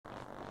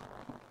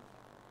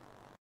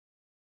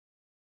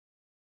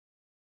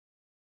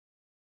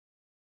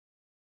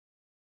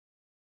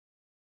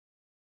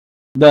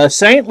The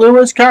St.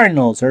 Louis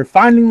Cardinals are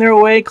finding their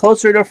way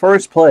closer to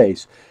first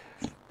place.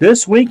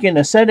 This week in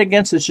a set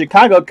against the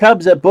Chicago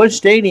Cubs at Busch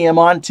Stadium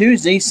on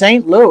Tuesday,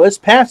 St. Louis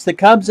passed the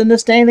Cubs in the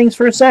standings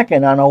for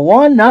second on a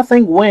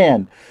 1-0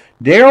 win.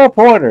 Darryl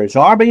Porter's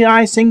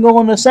RBI single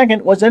in the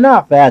second was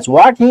enough as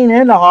Joaquin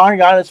Andujar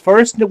got his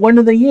first win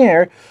of the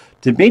year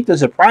to beat the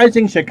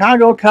surprising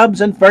Chicago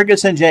Cubs and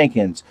Ferguson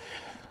Jenkins.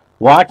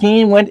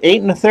 Joaquin went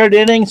 8 1/3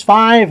 innings,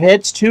 5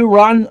 hits, 2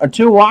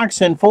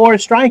 walks, and 4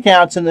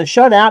 strikeouts in the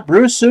shutout.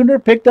 Bruce Sutter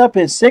picked up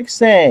his 6th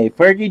save.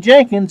 Fergie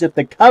Jenkins, if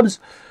the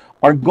Cubs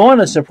are going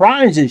to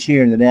surprise this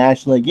year in the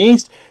National League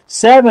East,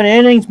 7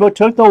 innings but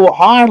took the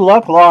hard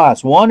luck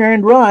loss. 1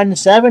 earned run,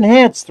 7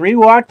 hits, 3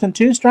 walks, and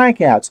 2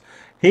 strikeouts.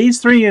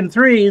 He's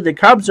 3-3. The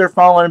Cubs are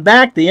falling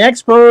back. The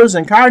Expos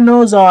and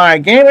Cardinals are a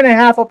game and a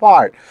half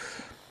apart.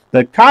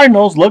 The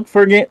Cardinals look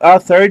for a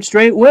third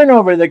straight win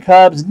over the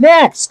Cubs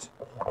next.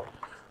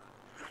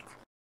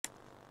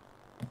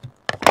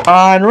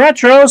 On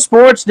Retro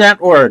Sports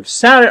Network,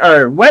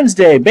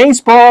 Wednesday,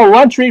 baseball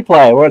lunch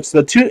replay, where it's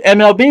the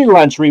MLB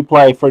lunch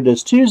replay for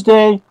this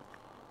Tuesday.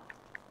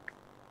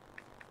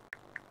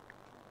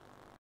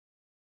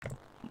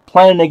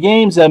 Playing the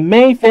games of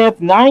May 5th,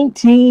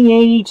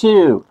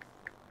 1982.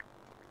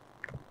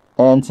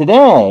 And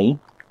today,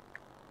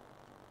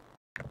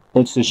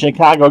 it's the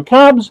Chicago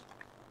Cubs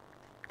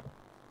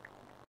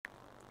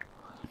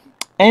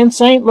and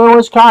St.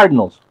 Louis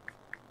Cardinals.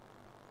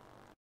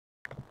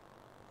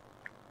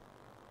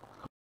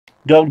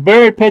 Doug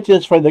Bird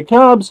pitches for the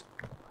Cubs,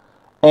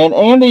 and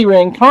Andy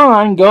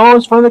Rincon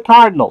goes for the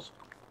Cardinals.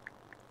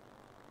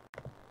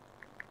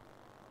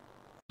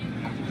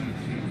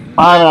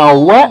 On a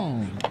wet,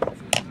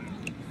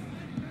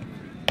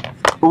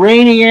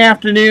 rainy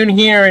afternoon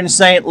here in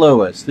St.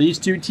 Louis. These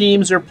two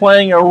teams are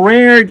playing a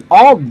rare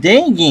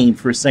all-day game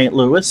for St.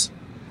 Louis.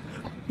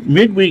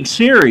 Midweek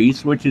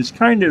series, which is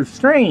kind of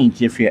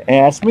strange if you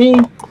ask me,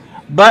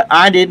 but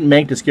I didn't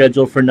make the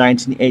schedule for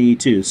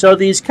 1982. So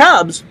these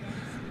Cubs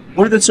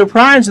were the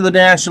surprise of the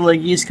National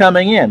League East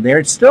coming in.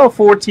 They're still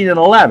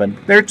 14-11.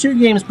 They're 2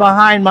 games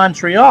behind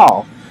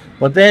Montreal,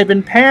 but they have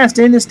been passed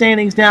in the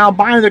standings now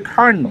by the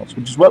Cardinals,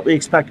 which is what we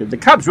expected. The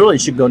Cubs really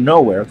should go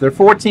nowhere. They're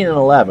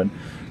 14-11.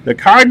 The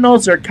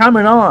Cardinals are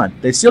coming on.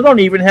 They still don't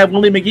even have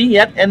Willie McGee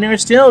yet, and they're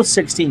still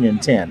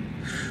 16-10.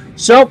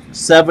 So,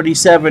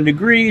 77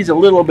 degrees, a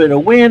little bit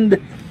of wind,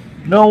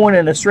 no one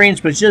in a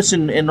strange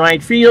position in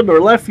right field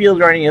or left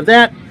field or any of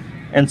that.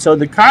 And so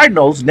the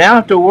Cardinals now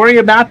have to worry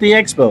about the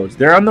Expos.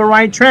 They're on the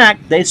right track.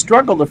 They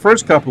struggled the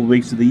first couple of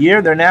weeks of the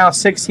year. They're now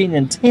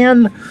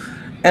 16-10,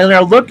 and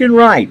they're looking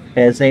right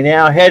as they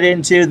now head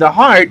into the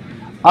heart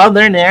of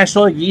their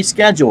National League East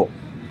schedule.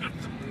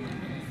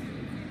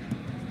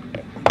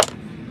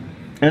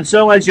 And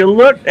so as you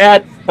look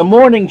at a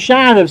morning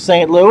shot of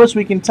St. Louis,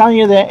 we can tell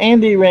you that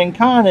Andy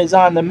Rincon is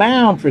on the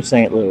mound for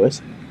St.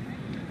 Louis.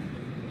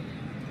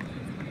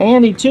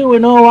 Andy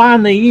 2-0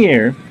 on the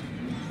year,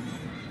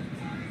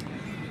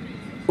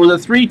 with a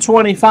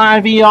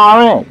 3.25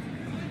 ERA.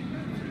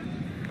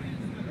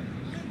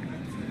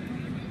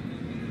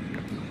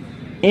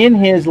 In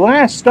his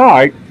last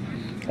start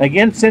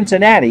against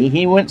Cincinnati,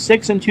 he went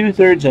 6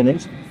 2/3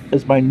 innings,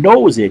 as my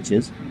nose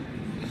itches.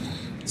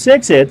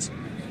 6 hits,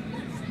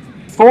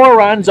 4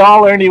 runs,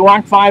 all earned. He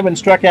walked 5 and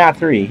struck out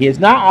 3. He's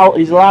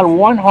allowed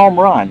 1 home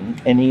run,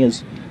 and he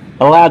has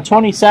allowed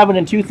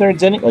 27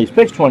 2/3 innings. Well, he's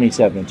pitched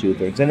 27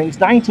 2/3 innings,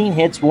 19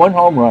 hits, 1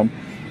 home run.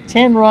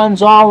 10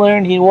 runs all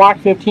earned. He walked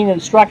 15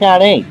 and struck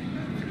out 8.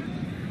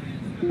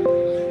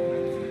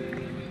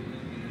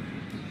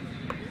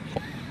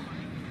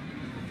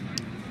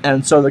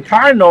 And so the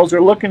Cardinals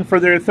are looking for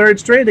their 3rd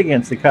straight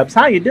against the Cubs.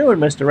 How you doing,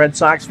 Mr. Red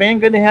Sox fan?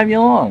 Good to have you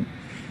along.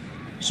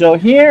 So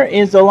here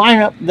is the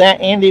lineup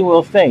that Andy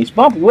will face.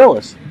 Bump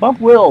Willis,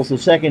 the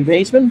second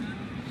baseman,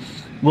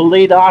 will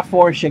lead off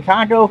for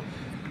Chicago.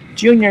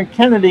 Junior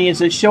Kennedy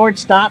is a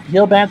shortstop.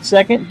 He'll bat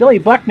second. Billy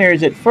Buckner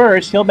is at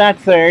first. He'll bat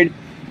third.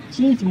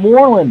 Keith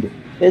Moreland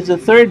is the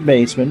third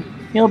baseman.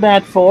 He'll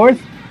bat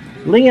fourth.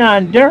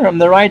 Leon Durham,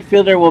 the right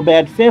fielder, will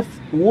bat fifth.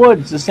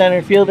 Woods, the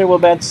center fielder, will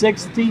bat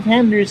sixth. Steve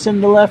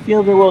Henderson, the left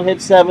fielder, will hit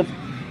seventh.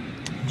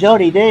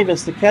 Jody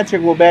Davis, the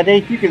catcher, will bat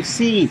eighth. You can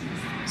see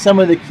some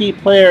of the key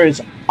players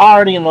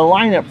already in the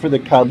lineup for the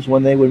Cubs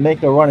when they would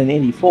make a run in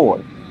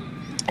 '84.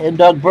 And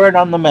Doug Bird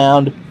on the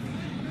mound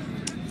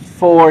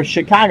for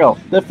Chicago.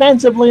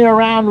 Defensively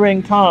around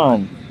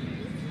Rincon,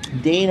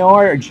 Dean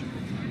Orge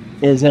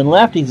is in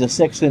left. He's a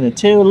 6 and a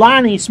 2.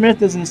 Lonnie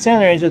Smith is in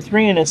center. He's a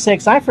 3 and a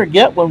 6. I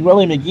forget when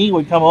Willie McGee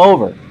would come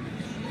over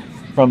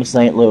from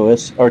St.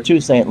 Louis, or to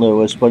St.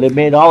 Louis, but it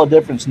made all the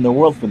difference in the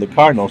world for the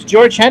Cardinals.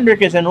 George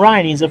Hendrick is in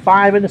right. He's a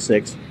 5 and a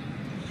 6.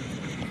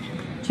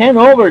 Ken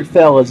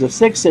Overtfell is a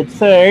 6 at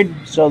third,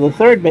 so the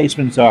third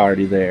baseman's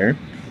already there.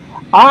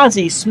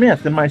 Ozzie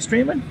Smith, am I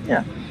streaming?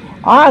 Yeah.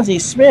 Ozzie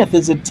Smith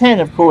is a 10,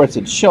 of course,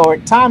 at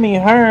short. Tommy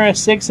Herr, a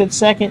 6 at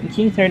second, and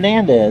Keith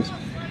Hernandez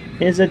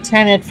is a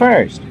 10 at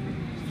first,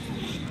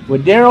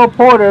 with Darryl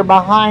Porter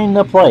behind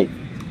the plate.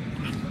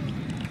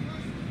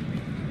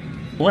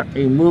 Let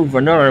me move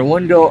another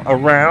window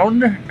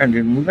around and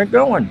then we'll get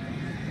going.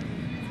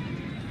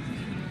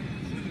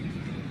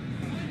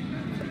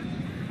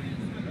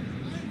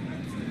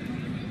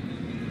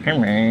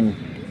 Come on.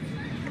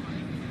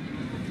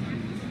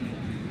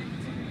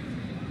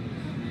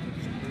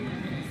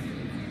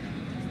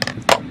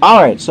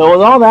 Alright, so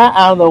with all that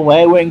out of the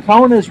way,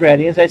 Rincon is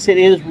ready. As I said,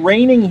 it is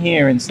raining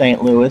here in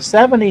St. Louis.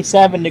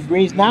 77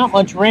 degrees, not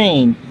much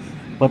rain,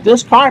 but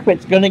this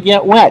carpet's going to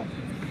get wet.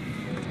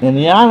 And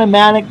the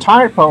automatic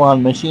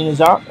tarpaulin machine has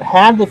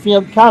had the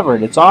field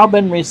covered. It's all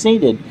been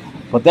reseeded,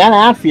 but that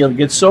outfield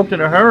gets soaked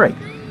in a hurry.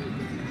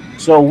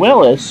 So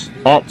Willis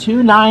at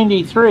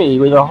 293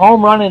 with a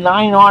home run and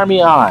 9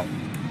 RBI.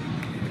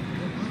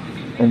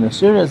 And as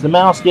soon as the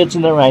mouse gets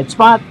in the right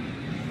spot,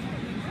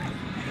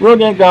 we'll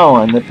get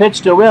going. The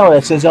pitch to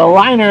Willis is a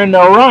liner in the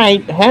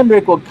right.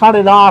 Hendrick will cut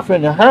it off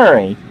in a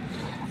hurry.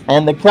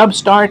 And the Cubs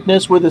start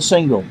this with a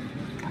single.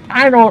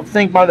 I don't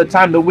think by the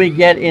time that we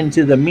get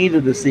into the meat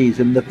of the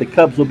season that the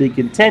Cubs will be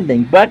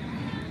contending. But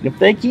if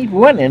they keep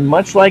winning,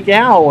 much like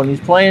Al when he's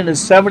playing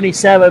his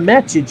 77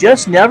 Mets, you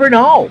just never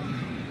know.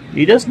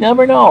 You just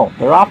never know.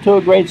 They're off to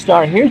a great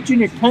start. Here's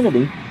Junior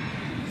Kennedy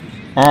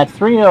at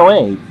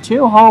 308.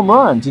 2 home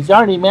runs. He's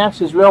already matched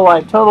his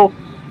real-life total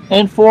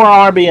and 4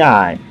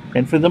 RBI.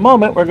 And for the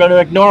moment, we're going to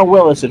ignore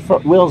Wills at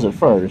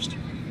first.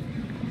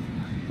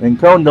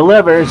 Rincon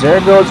delivers.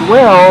 There goes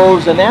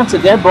Wills, and that's a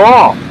dead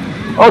ball.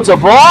 Oh, it's a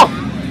ball?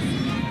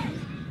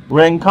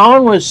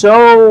 Rincon was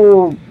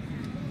so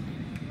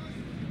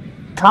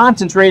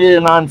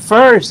concentrated on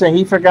first that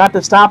he forgot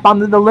to stop on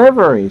the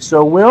delivery.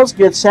 So Wills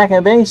gets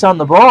second base on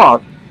the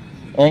ball,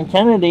 and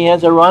Kennedy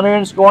has a runner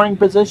in scoring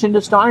position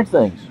to start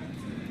things.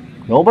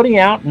 Nobody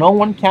out, no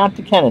one count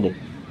to Kennedy.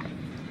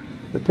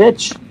 The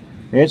pitch.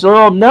 Here's a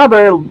little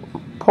nubber.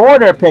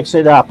 Porter picks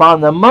it up on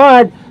the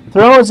mud,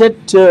 throws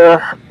it to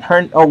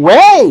her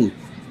away.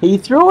 He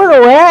threw it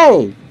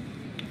away.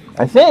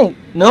 I think.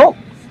 Nope.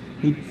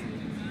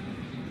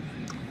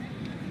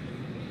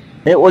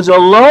 It was a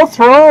low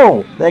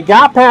throw that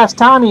got past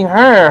Tommy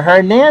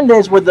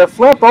Hernandez with the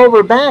flip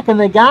over back, and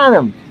they got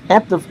him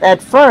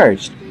at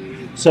first.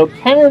 So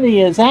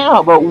Kennedy is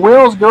out, but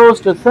Wills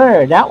goes to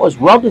third. That was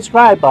well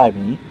described by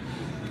me.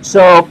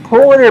 So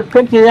Porter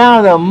picked it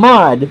out of the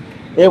mud.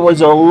 It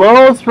was a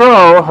low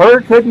throw.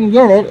 Hurd couldn't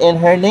get it, and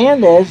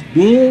Hernandez,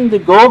 being the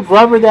Gold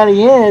Glover that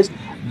he is,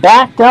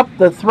 backed up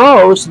the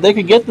throw so they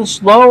could get the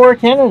slower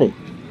Kennedy.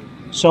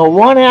 So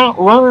 1 out,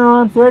 runner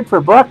on third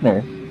for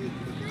Buckner.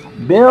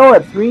 Bill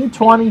at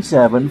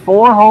 327,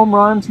 4 home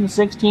runs and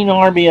 16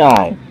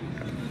 RBI.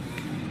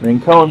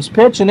 Rincon's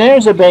pitch, and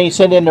there's a base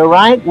hit into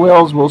right.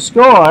 Wills will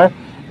score,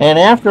 and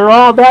after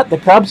all that, the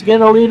Cubs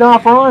get a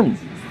leadoff run.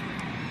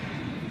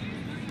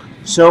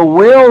 So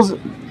Wills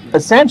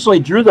essentially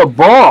drew the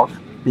balk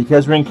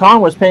because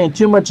Rincon was paying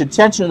too much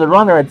attention to the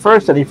runner at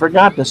first that he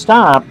forgot to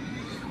stop.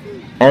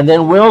 And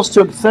then Wills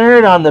took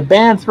third on the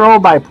bad throw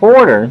by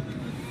Porter.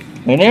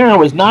 An error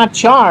was not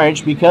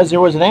charged because there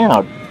was an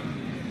out.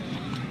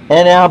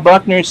 And now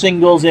Buckner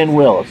singles in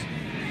Wills.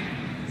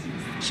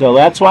 So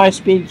that's why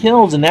speed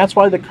kills, and that's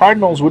why the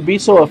Cardinals would be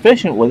so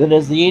efficient with it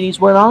as the 80s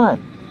went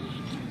on.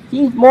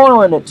 Keith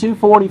Moreland at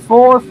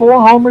 244,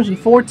 4 homers and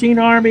 14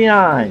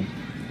 RBI.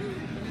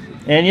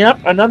 And yep,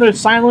 another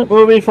silent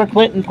movie for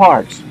Clinton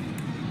Parks.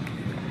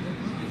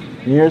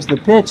 Here's the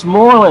pitch.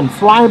 Moreland,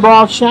 fly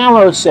ball,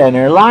 shallow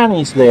center.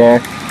 Lonnie's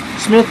there.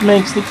 Smith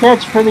makes the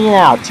catch for the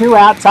out. 2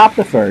 out, top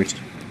the first.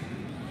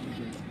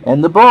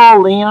 And the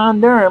ball,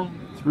 Leon Durham,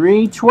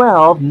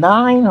 312,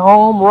 9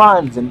 home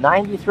runs and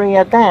 93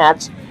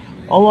 at-bats,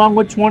 along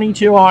with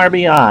 22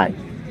 RBI.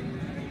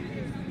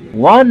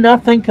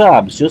 1-0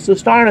 Cubs, just the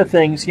start of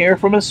things here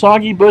from a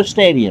soggy Busch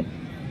Stadium.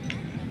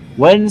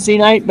 Wednesday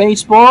night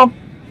baseball.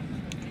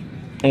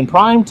 In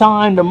prime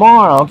time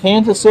tomorrow,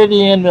 Kansas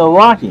City and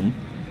Milwaukee.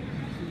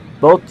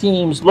 Both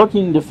teams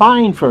looking to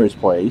find first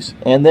place.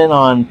 And then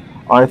on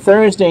our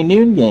Thursday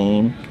noon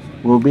game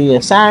will be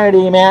a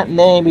Saturday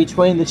matinee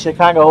between the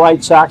Chicago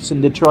White Sox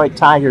and Detroit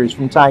Tigers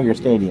from Tiger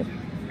Stadium.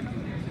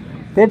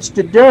 Pitch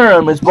to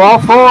Durham is ball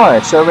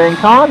 4. So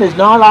Rincon is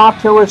not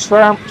off to a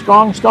strong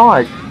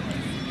start.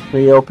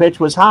 3-0 pitch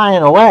was high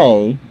and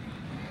away.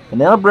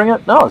 And they'll bring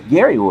it. No, it's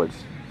Gary Woods.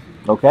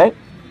 Okay.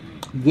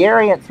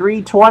 Gary at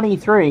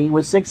 323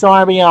 with 6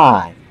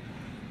 RBI.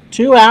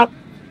 2 out,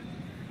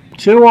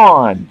 2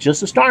 on.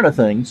 Just the start of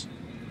things.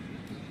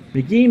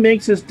 McGee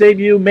makes his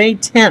debut May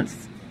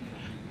 10th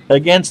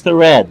against the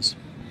Reds.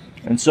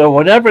 And so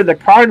whatever the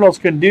Cardinals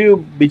can do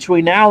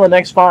between now and the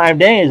next 5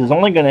 days is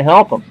only going to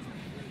help them.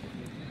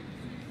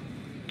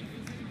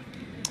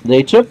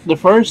 They took the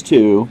first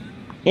 2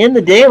 in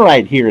the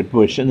daylight here at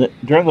Busch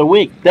during the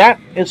week. That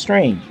is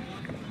strange.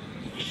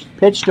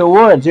 Pitch to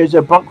Woods. There's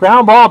a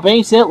ground ball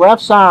base hit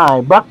left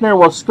side. Buckner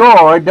will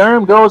score.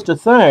 Durham goes to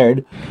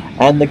third.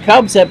 And the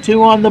Cubs have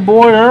 2 on the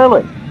board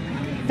early.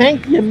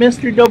 Thank you,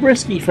 Mr.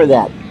 Dobrisky, for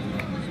that.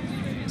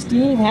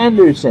 Steve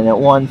Henderson at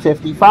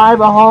 155,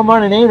 a home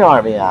run and 8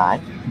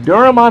 RBI.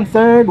 Durham on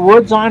third,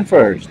 Woods on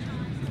first.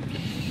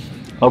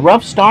 A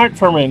rough start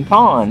for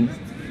Rincon.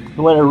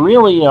 who had a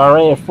real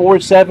ERA of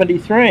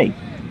 4.73.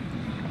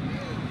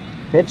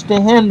 Pitch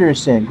to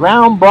Henderson.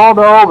 Ground ball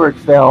to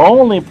Oberkfell.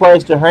 Only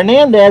place to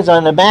Hernandez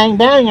on the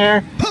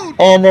bang-banger.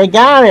 And they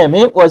got him.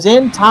 It was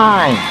in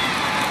time.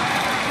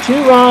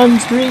 2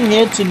 runs, 3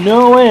 hits, and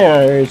no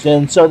errors.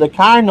 And so the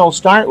Cardinals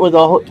start with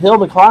a hill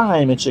to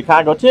climb in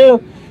Chicago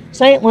 2.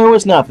 St.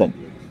 Louis nothing.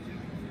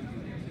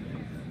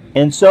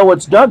 And so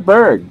it's Doug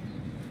Bird,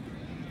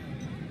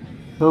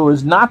 who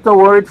is not the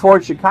word for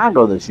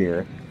Chicago this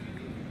year.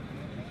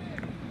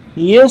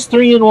 He is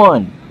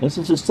 3-1. This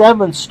is his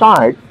 7th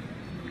start.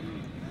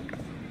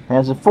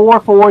 Has a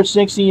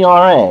 4.46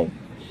 ERA.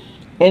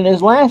 In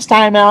his last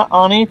time out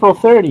on April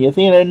 30th,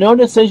 he had a no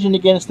decision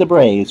against the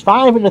Braves.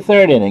 5 in the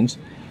 3rd innings.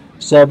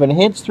 7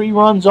 hits, 3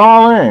 runs,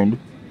 all earned.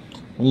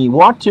 He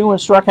walked 2 and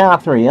struck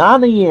out 3.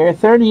 On the year,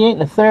 38 in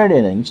the 3rd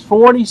innings,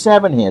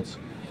 47 hits,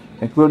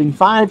 including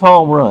 5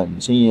 home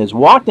runs. He has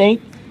walked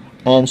 8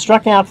 and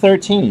struck out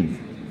 13.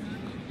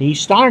 He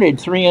started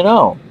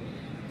 3-0.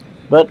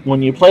 But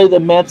when you play the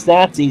Mets,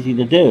 that's easy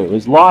to do.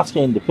 His loss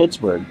came to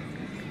Pittsburgh.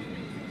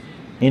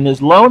 In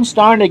his lone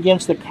start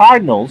against the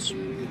Cardinals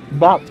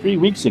about 3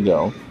 weeks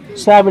ago,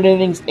 7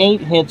 innings,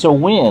 8 hits, a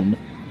win,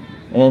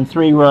 and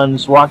 3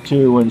 runs, walked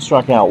 2, and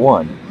struck out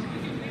 1.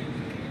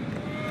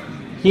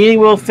 He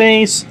will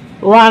face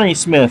Lonnie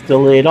Smith to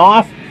lead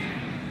off.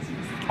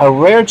 A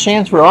rare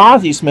chance for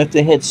Ozzie Smith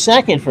to hit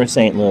second for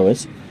St.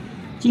 Louis.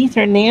 Keith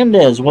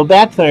Hernandez will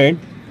bat third.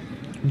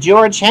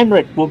 George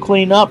Hendrick will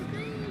clean up.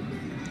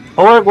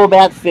 Org will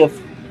bat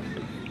fifth.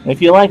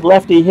 If you like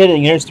lefty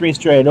hitting, here's 3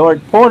 straight.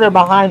 Org Porter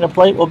behind the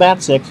plate will bat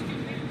 6th.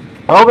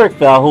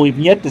 Oberkfell, who we've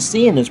yet to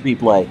see in this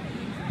replay,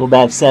 will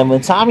bat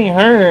 7th. Tommy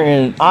Hearn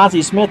and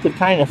Ozzie Smith have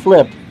kind of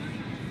flipped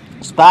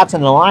spots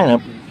in the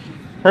lineup.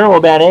 Hearn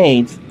will bat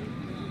 8th.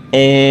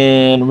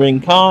 And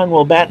Rincon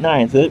will bat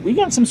 9th. We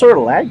got some sort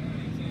of lag.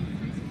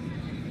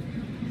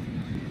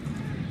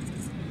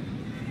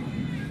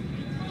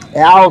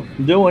 Al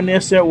doing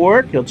this at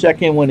work. He'll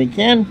check in when he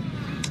can.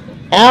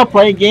 Al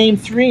played game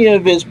 3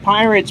 of his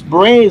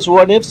Pirates-Braves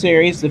what-if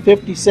series, the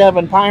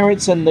 57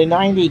 Pirates and the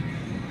 90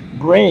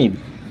 Braves.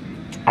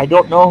 I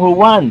don't know who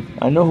won.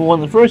 I know who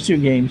won the first 2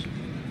 games.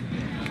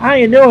 How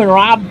you doing,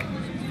 Rob?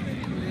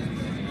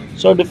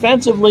 So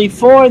defensively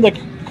for the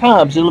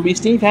Cubs, it'll be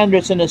Steve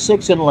Hendrickson, a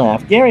 6 in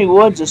left. Gary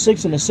Woods, a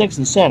 6 and a 6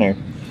 in center.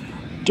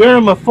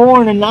 Durham, a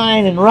 4 and a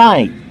 9 in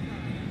right.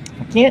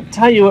 I can't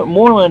tell you what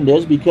Moreland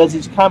is because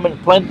he's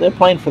they're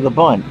playing for the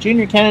bunt.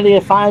 Junior Kennedy,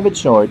 a 5 at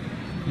short.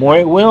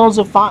 Maury Wills,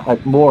 a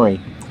 5.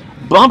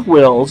 Bump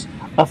Wills,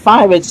 a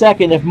 5 at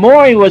second. If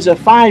Maury was a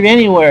 5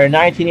 anywhere in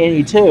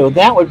 1982,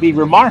 that would be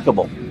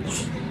remarkable.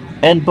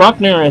 And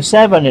Buckner, a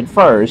 7 at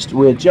first,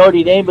 with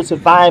Jody Davis, a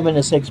 5 and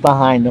a 6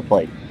 behind the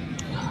plate.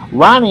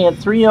 Ronnie at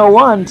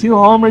 301, 2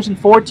 homers and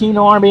 14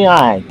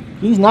 RBI.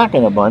 He's not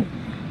going to bunt.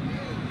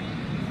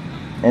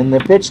 And the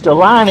pitch to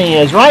Lonnie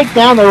is right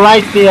down the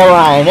right field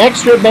line.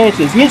 Extra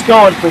bases. He's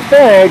going for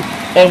third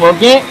and will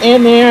get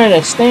in there in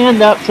a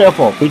stand-up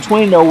triple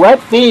between the wet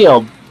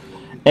field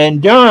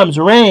and Durham's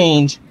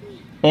range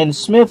and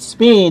Smith's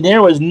speed.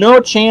 There was no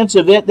chance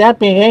of that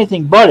being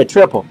anything but a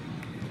triple.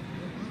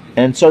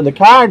 And so the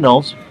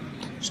Cardinals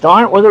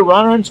start with a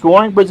runner in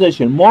scoring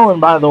position.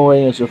 Moreland, by the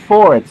way, is a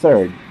 4 at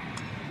third.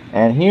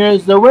 And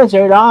here's the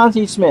Wizard,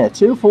 Ozzie Smith,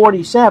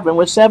 247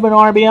 with 7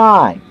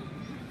 RBI.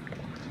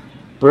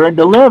 Bird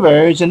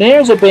delivers, and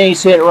there's a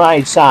base hit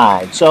right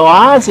side. So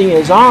Ozzie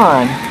is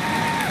on.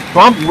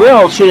 Bump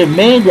Will should have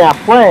made that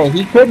play.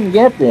 He couldn't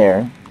get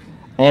there.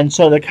 And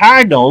so the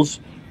Cardinals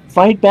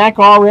fight back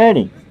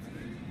already.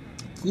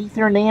 Keith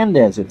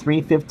Hernandez at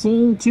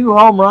 315, 2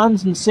 home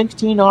runs and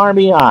 16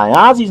 RBI.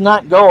 Ozzie's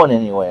not going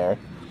anywhere,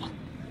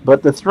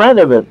 but the threat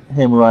of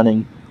him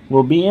running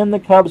will be in the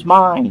Cubs'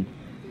 mind.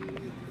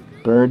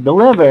 Bird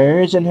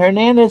delivers, and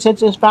Hernandez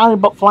hits his fly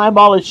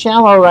ball to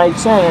shallow right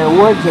center.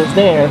 Woods is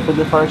there for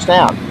the first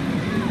out.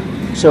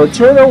 So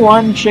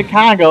 2-1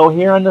 Chicago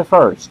here in the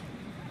first.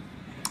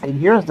 And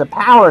here's the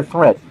power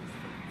threat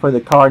for the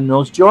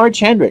Cardinals. George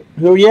Hendrick,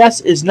 who,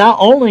 yes, is not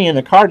only in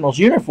a Cardinals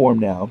uniform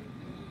now,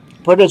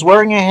 but is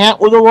wearing a hat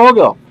with a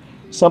logo.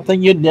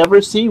 Something you'd never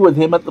see with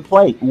him at the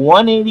plate.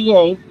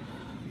 188,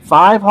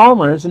 5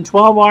 homers, and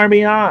 12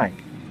 RBI.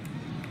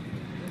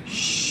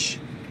 Shh.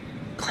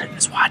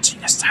 Clinton's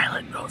watching a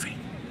silent movie.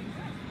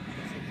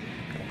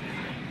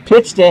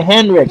 Pitch to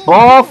Hendrick.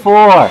 Ball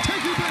 4.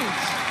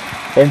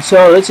 And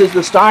so this is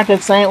the start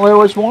that St.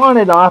 Louis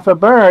wanted off a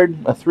Bird.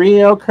 A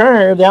 3-0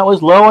 curve that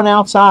was low and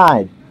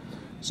outside.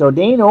 So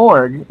Dane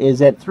Org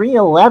is at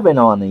 311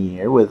 on the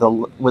year with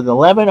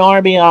 11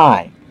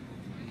 RBI.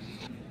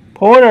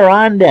 Porter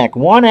on deck.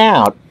 1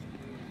 out.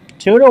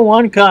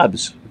 2-1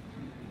 Cubs.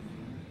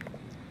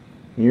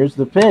 Here's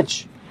the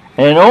pitch.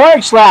 And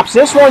Org slaps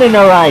this one in the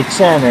right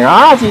center.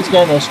 Ozzie's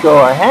going to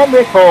score.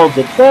 Hendrick holds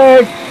at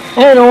third.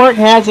 And Org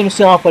has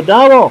himself a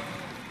double.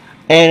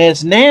 And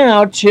it's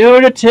now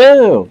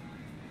 2-2.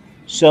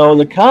 So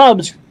the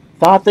Cubs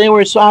thought they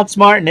were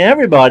outsmarting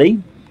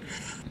everybody.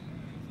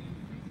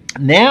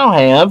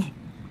 Now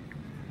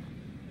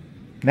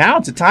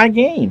it's a tie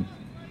game.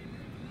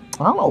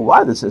 I don't know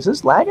why this is. Is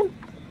this lagging?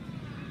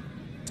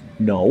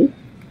 No.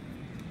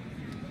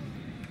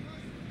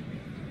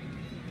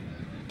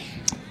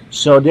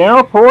 So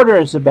Darrell Porter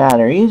is the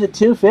batter. He's at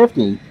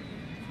 250.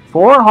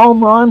 4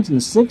 home runs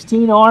and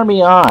 16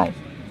 RBI.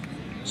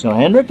 So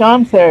Hendrick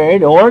on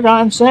third, Org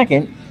on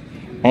second,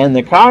 and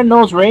the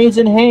Cardinals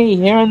raising hay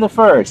here in the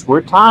first.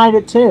 We're tied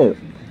at 2.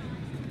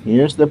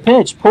 Here's the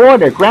pitch.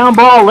 Porter, ground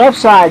ball, left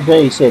side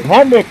base hit.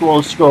 Hendrick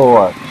will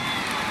score.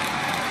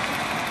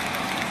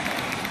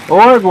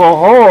 Org will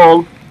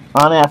hold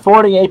on that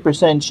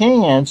 48%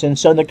 chance, and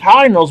so the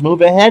Cardinals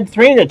move ahead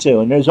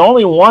 3-2, and there's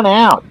only 1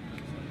 out.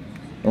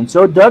 And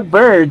so Doug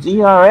Bird's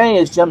ERA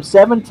has jumped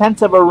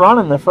 7/10 of a run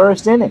in the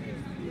first inning.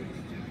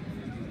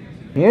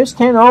 Here's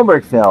Ken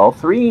Oberkfell,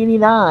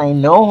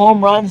 389, no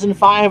home runs and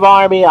 5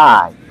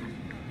 RBI.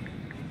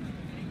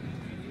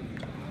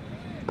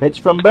 Pitch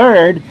from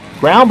Bird,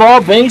 ground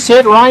ball, base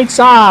hit right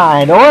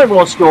side. Org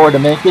will score to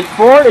make it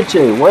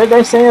 4-2. What did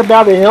they say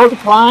about the hill to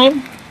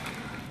climb?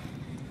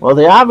 Well,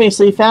 they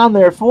obviously found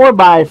their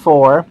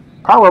 4x4,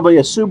 probably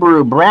a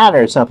Subaru Brat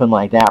or something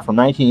like that from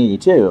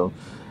 1982.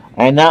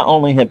 And not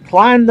only have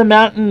climbed the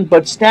mountain,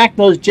 but stacked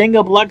those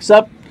Jenga blocks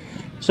up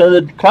so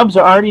the Cubs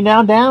are already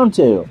now down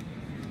 2.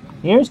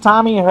 Here's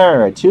Tommy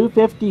Herr at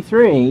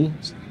 253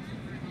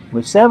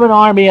 with 7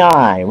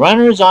 RBI.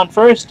 Runners on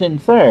first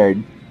and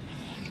third.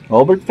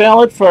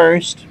 Oberkfell at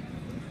first.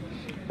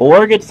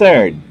 Org at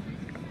third.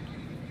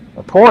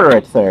 Porter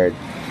at third.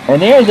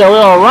 And there's a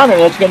little runner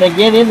that's going to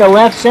get into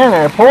left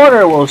center.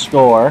 Porter will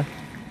score.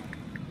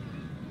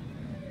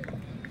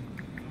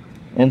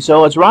 And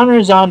so it's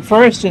runners on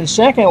first and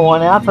second,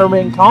 1 out for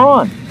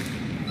Rincon,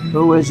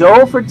 who is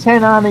 0 for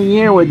 10 on the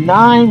year with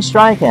 9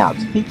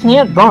 strikeouts. He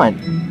can't bunt.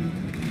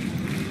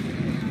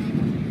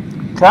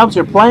 Cubs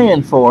are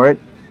playing for it,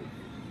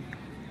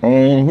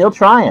 and he'll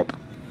try it.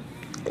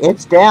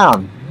 It's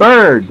down.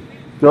 Bird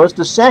goes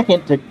to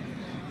second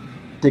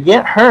to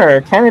get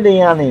her.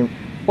 Kennedy on the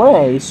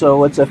play,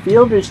 so it's a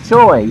fielder's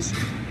choice.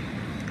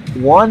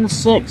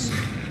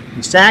 1-6.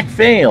 The sack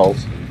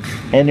fails,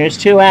 and there's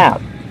 2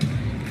 out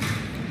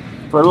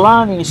for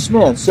Lonnie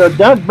Smith. So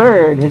Doug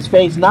Bird has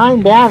faced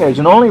 9 batters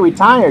and only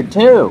retired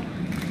 2.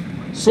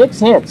 6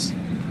 hits,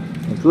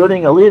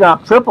 including a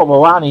leadoff triple to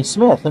Lonnie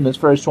Smith in his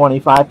first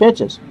 25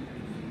 pitches.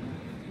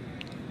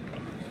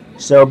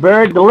 So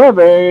Bird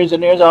delivers,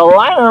 and there's a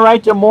liner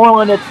right to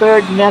Moreland at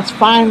third, and that's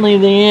finally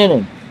the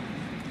inning.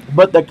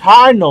 But the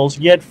Cardinals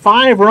get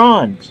 5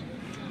 runs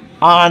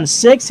on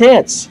 6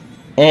 hits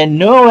and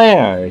no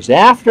errors.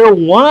 After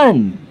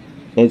 1,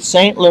 it's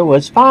St.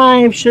 Louis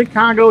 5,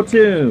 Chicago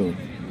 2.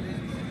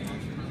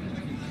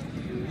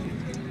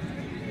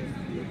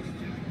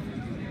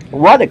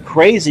 What a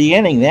crazy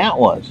inning that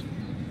was.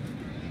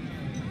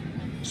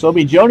 So it'll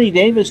be Jody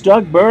Davis,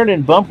 Doug Bird,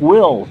 and Bump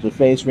Wills to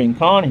face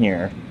Rincon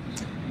here.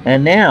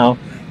 And now,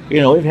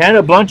 we've had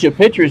a bunch of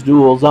pitchers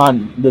duels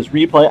on this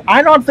replay.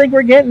 I don't think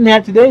we're getting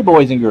that today,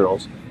 boys and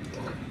girls.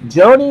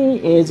 Jody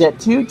is at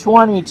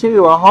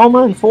 222, a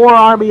homer and 4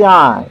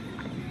 RBI.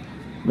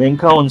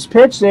 Rincon's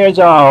pitch, there's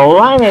a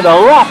liner to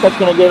left that's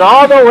going to get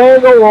all the way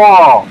to the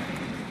wall.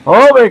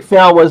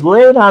 Oberkfell was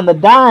late on the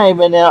dive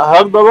and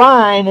hugged the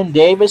line, and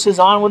Davis is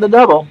on with a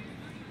double.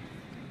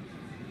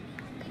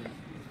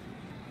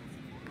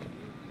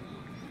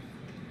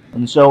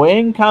 And so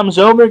in comes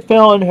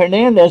Oberkfell and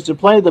Hernandez to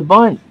play the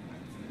bunt.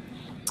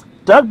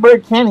 Doug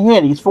Bird can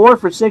hit. He's 4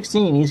 for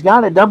 16. He's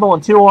got a double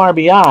and 2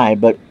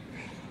 RBI, but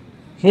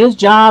his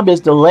job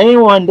is to lay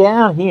one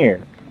down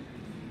here.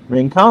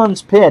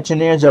 Rincon's pitch, and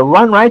there's a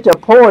run right to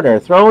Porter.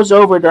 Throws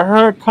over to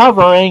her,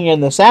 covering,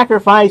 and the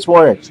sacrifice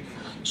works.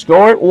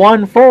 Score at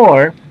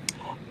 1-4,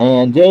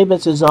 and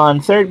Davis is on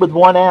third with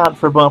 1 out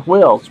for Bump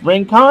Wills.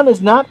 Rincon has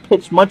not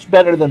pitched much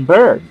better than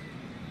Bird.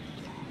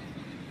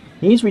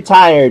 He's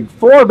retired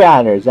 4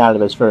 batters out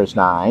of his first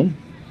 9.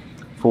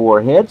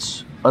 4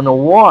 hits and a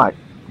walk.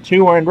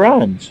 2 earned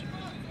runs.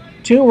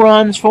 2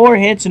 runs, 4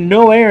 hits, and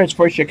no errors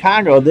for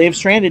Chicago. They've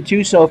stranded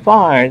 2 so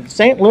far.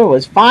 St.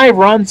 Louis, 5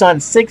 runs on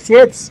 6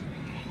 hits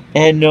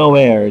and no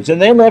errors.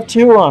 And they left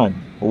 2 on.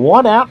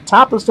 1 out,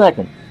 top of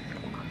second.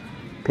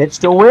 Pitch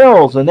to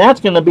Wills, and that's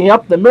going to be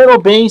up the middle,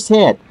 base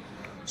hit.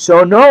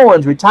 So no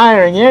one's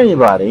retiring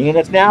anybody, and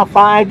it's now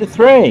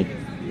 5-3.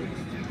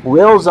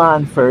 Wills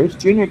on first.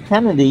 Junior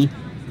Kennedy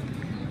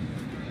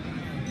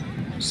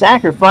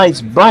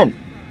sacrifice bunt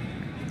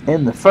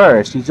in the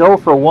first. He's 0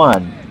 for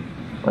 1.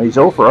 Well, he's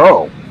 0 for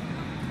 0.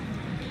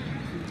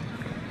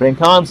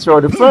 Rincon's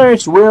throw to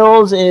first.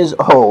 Wills is,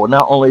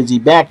 not only is he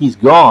back, he's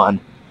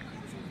gone.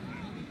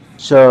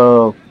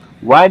 So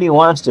Whitey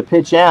wants to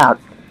pitch out.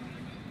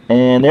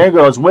 And there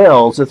goes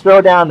Wills. The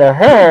throw down to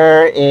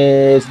her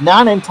is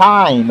not in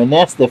time, and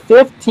that's the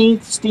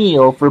 15th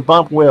steal for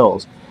Bump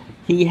Wills.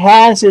 He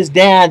has his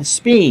dad's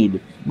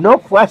speed, no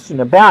question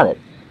about it,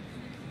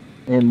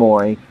 in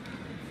Maury.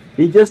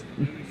 He just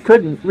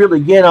couldn't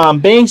really get on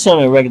base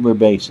on a regular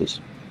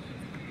basis.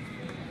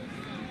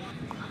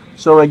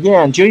 So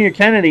again, Junior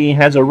Kennedy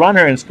has a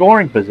runner in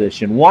scoring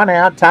position. 1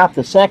 out, top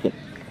the second.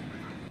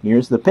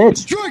 Here's the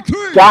pitch.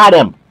 Got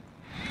him.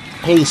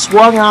 He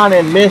swung on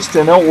and missed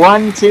an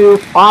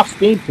 1-2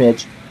 off-speed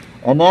pitch,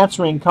 and that's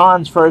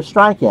Rincon's first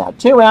strikeout.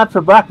 2 out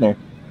for Buckner,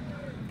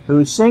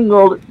 who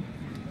singled,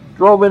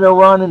 drove in a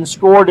run, and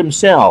scored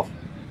himself.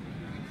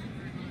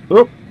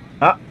 Oop.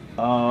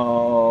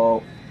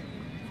 Uh-oh.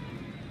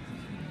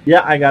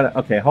 Yeah, I got it.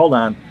 Okay, hold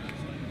on.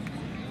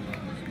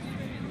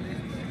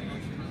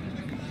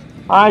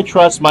 I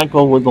trust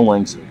Michael with the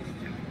links.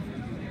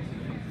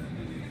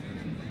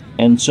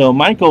 And so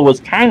Michael was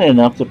kind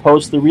enough to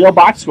post the real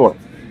box score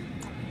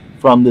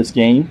from this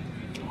game.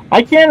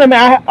 I can't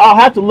imagine. I'll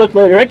have to look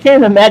later. I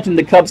can't imagine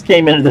the Cubs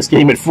came into this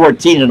game at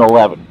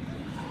 14-11.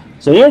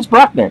 So here's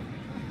Buckner.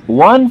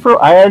 1 for.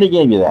 I already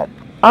gave you that.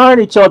 I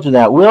already told you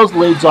that. Wills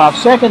leads off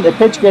second. The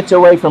pitch gets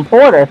away from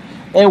Porter,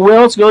 and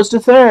Wills goes to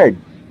third.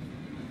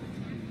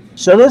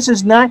 So this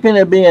is not going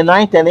to be a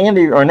night that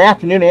Andy or an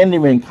afternoon Andy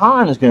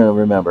Rincon is going to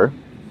remember.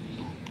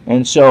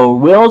 And so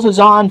Wills is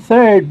on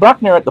third.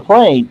 Buckner at the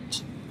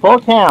plate. Full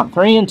count,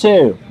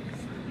 3-2.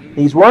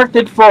 He's worked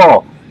it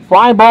full.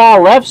 Fly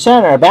ball left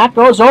center. Back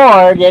goes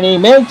Org, and he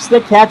makes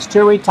the catch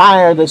to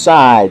retire the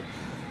side.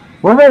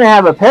 We're going to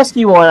have a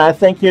pesky one, I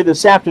think, here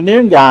this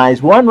afternoon,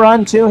 guys. 1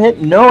 run, 2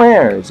 hit, no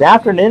errors.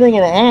 After an inning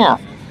and a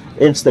half,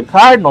 it's the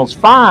Cardinals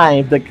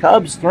 5, the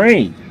Cubs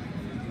 3.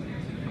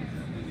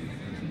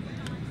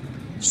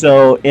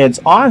 So it's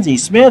Ozzie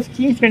Smith,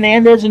 Keith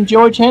Hernandez, and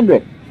George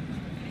Hendrick.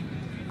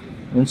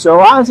 And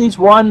so Ozzie's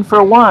 1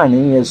 for 1.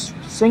 He has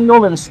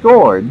singled and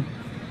scored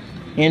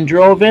and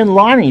drove in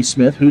Lonnie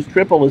Smith, who's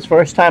tripled his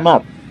first time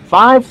up.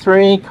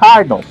 5-3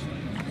 Cardinals.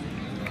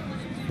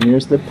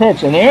 Here's the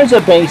pitch, and there's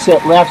a base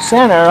hit left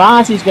center.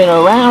 Ozzie's going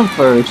to round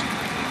first.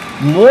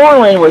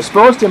 Moreland was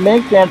supposed to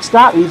make that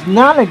stop. He's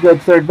not a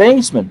good third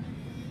baseman.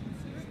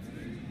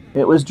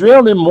 It was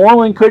drilled, and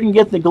Moreland couldn't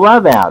get the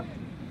glove out.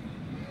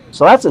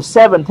 So that's a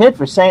 7th hit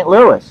for St.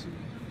 Louis.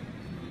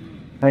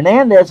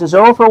 Hernandez is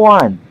 0 for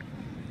 1.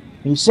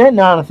 He's sitting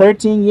on a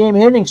 13-game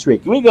hitting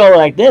streak. If we go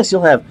like this,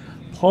 you'll have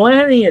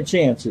plenty of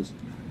chances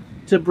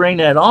to bring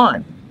that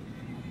on.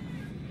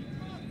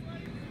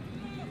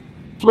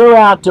 Flew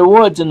out to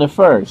Woods in the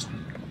first.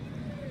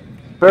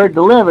 Bird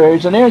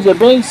delivers, and there's a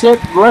base hit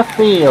left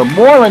field.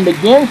 Moreland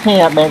again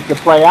can't make the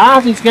play.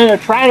 Ozzie's going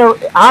to try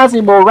to.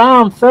 Ozzie will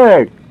round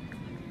third.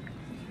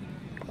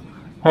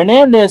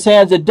 Hernandez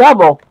has a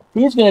double.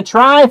 He's going to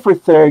try for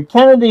third.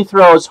 Kennedy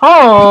throws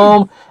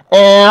home,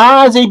 and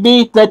Ozzie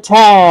beat the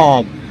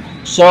tag.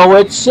 So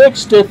it's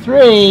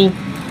 6-3.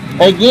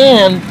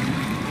 Again,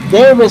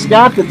 Davis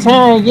got the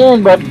tag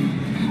in, but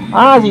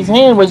Ozzie's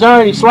hand was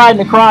already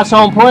sliding across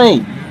home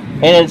plate.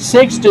 And it's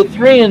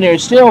 6-3, and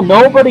there's still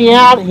nobody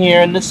out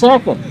here in the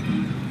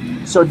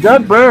second. So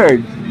Doug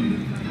Bird,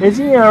 his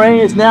ERA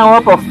is now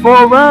up a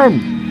full run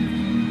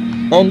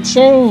and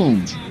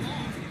change.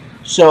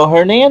 So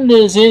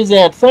Hernandez is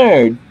at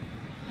third.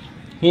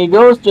 He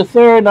goes to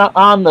third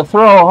on the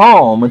throw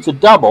home. It's a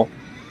double.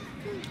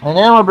 And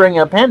now I'll bring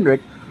up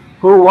Hendrick,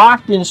 who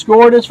walked and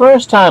scored his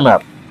first time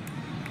up.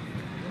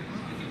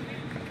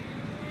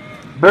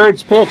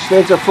 Bird's pitch.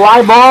 There's a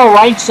fly ball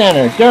right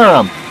center.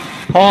 Durham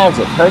has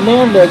it.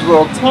 Hernandez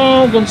will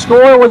tag and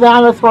score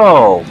without a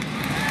throw.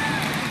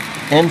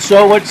 And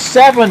so it's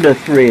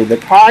 7-3. The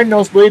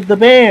Cardinals lead the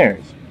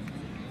Bears.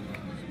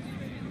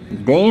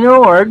 Dane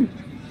Org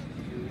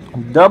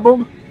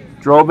doubled,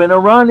 drove in a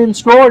run, and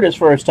scored his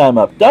first time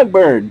up. Doug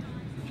Bird,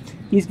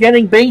 he's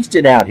getting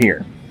basted out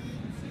here.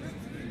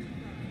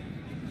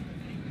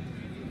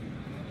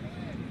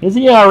 His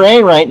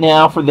ERA right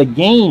now for the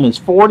game is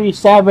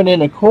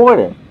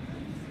 47.25.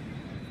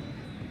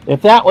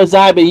 If that was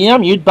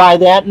IBM, you'd buy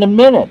that in a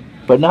minute,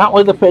 but not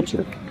with a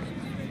pitcher.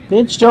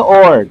 Pitch to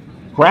Org.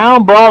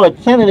 Ground ball to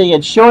Kennedy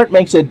at short,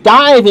 makes a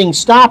diving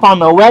stop on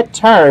the wet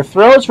turf,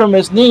 throws from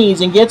his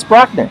knees and gets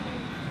Buckner.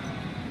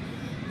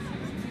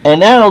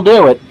 And that'll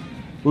do it.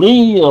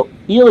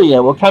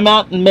 Elia will come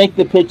out and make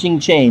the pitching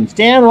change.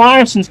 Dan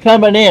Larson's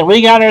coming in.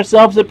 We got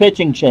ourselves a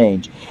pitching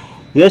change.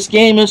 This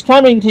game is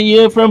coming to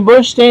you from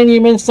Busch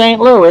Stadium in St.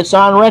 Louis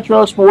on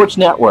Retro Sports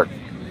Network.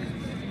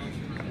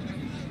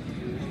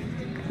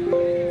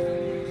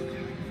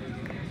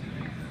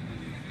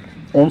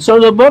 And so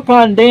the book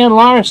on Dan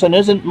Larson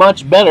isn't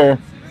much better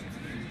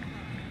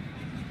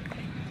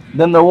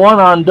than the one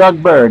on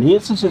Doug Bird.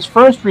 This is his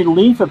first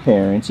relief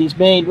appearance. He's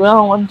made,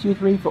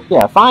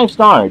 5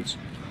 starts.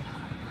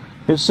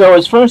 So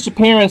his first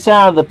appearance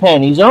out of the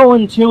pen. He's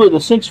 0-2 with a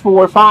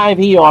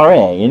 6.45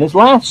 ERA. In his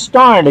last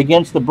start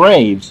against the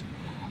Braves,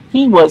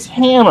 he was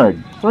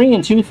hammered. 3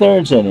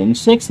 2/3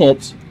 innings, 6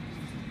 hits,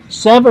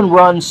 7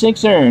 runs,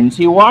 6 earned.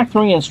 He walked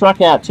 3 and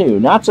struck out 2.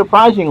 Not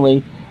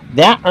surprisingly,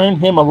 that earned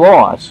him a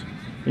loss.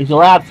 He's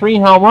allowed 3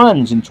 home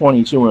runs in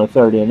 22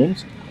 1/3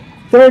 innings.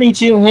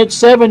 32 hits,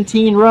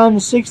 17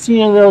 runs,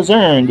 16 of those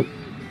earned.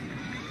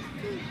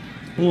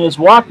 He has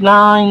walked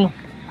 9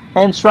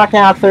 and struck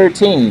out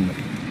 13.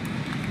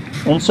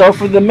 And so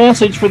for the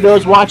message for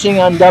those watching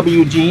on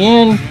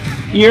WGN,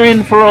 you're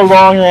in for a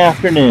long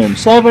afternoon.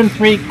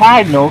 7-3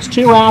 Cardinals,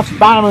 2 outs,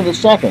 bottom of the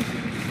second.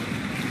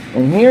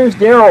 And here's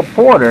Darryl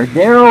Porter.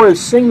 Darryl is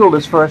singled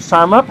his first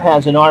time up,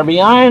 has an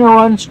RBI and a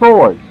run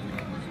scored.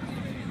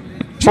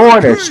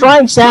 Porter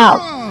strikes out.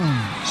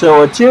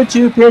 So a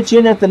 2-2 pitch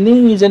in at the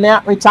knees, and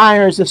that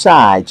retires the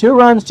side. 2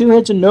 runs, 2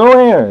 hits, and no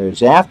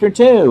errors. After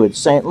 2, it's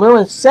St.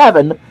 Louis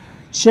 7,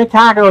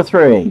 Chicago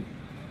 3.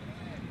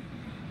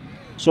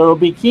 So it'll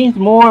be Keith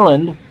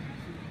Moreland,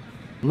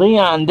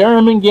 Leon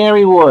Durham, and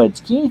Gary Woods.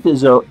 Keith is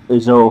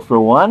 0 for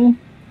 1.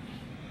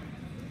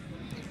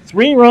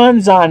 3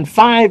 runs on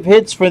 5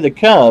 hits for the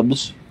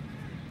Cubs.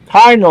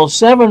 Cardinals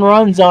 7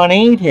 runs on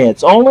 8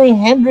 hits. Only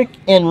Hendrick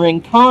and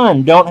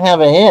Rincon don't have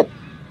a hit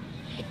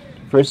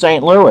for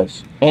St.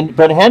 Louis.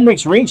 But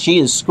Hendrick's reached. He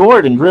has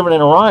scored and driven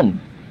in a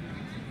run.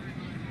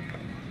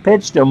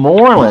 Pitch to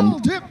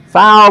Moreland.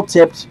 Foul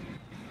tipped.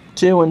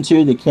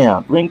 2-2 the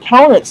count.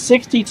 Rincon at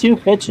 62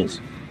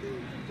 pitches.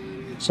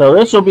 So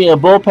this will be a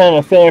bullpen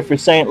affair for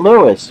St.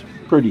 Louis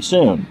pretty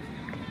soon.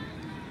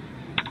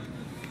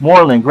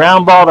 Moreland,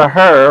 ground ball to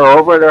her,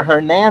 over to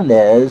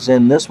Hernandez,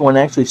 and this one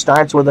actually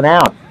starts with an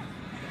out.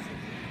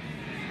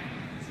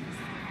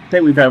 I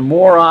think we've had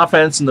more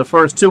offense in the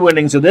first 2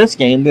 innings of this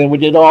game than we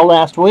did all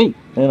last week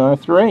in our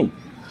 3.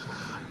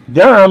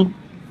 Durham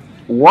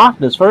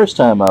walked his first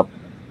time up.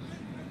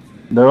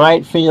 The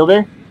right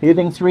fielder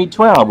hitting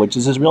 .312, which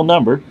is his real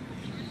number,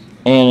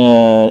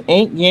 and an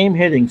 8-game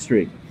hitting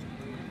streak.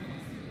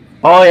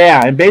 Oh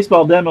yeah, and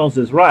Baseball Demos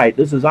is right.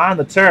 This is on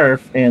the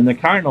turf, and the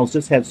Cardinals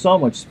just had so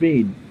much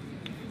speed.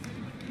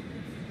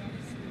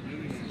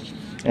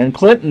 And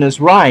Clinton is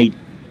right.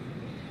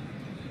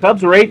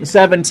 Cubs were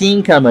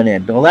 8-17 coming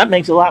in. Well, that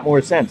makes a lot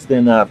more sense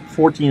than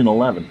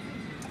 14-11.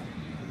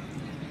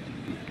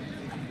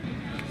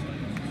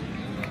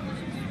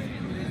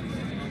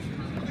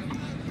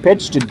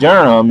 Pitch to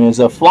Durham is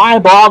a fly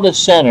ball to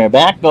center.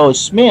 Back goes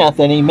Smith,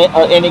 and he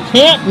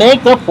can't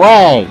make the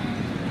play.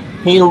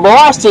 He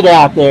lost it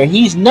out there.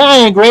 He's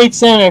not a great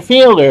center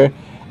fielder,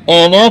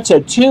 and that's a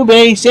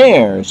 2-base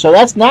error. So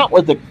that's not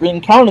what the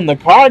Rincon and the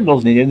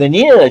Cardinals needed. They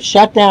needed a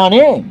shutdown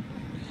inning.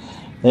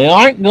 They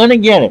aren't going to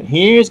get it.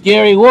 Here's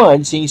Gary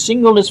Woods. He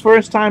singled his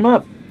first time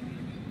up.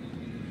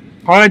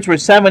 Cards were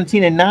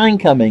 17-9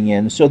 coming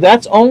in, so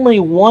that's only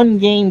 1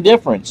 game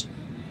difference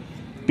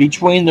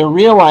between the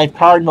real-life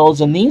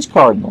Cardinals and these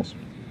Cardinals.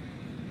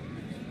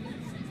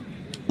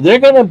 They're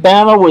going to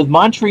battle with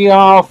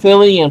Montreal,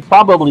 Philly, and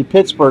probably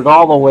Pittsburgh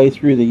all the way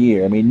through the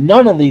year. I mean,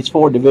 none of these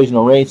 4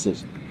 divisional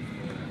races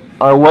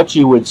are what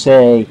you would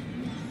say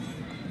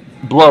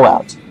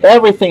blowouts.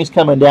 Everything's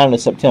coming down to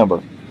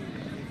September,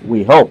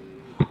 we hope.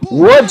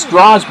 Woods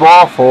draws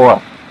ball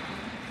 4.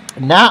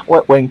 Not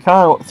what when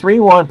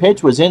 3-1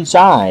 pitch was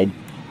inside,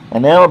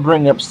 and that'll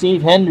bring up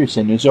Steve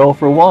Henderson, who's 0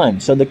 for 1.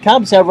 So the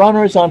Cubs have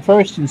runners on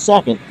first and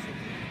second,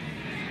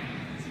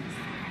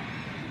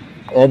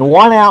 and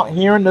 1 out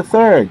here in the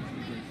 3rd.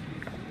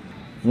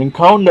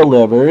 Rincon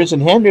delivers,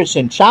 and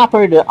Henderson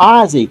chopper to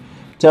Ozzie,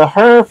 to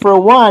her for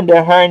 1,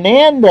 to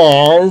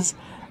Hernandez,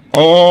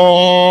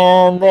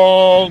 and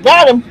they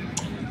got him.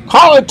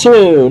 Call it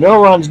 2.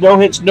 No runs, no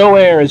hits, no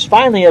errors.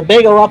 Finally, a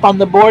bagel up on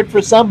the board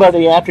for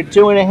somebody after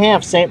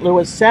 2.5. St.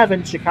 Louis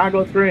 7,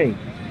 Chicago 3.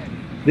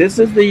 This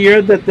is the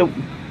year that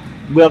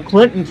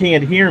Clinton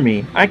can't hear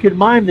me. I could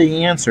mime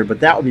the answer,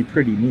 but that would be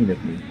pretty mean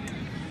of me.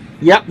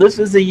 Yep, this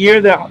is the year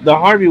that the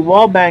Harvey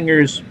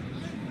Wallbangers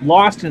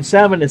lost in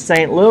 7 to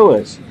St.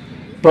 Louis.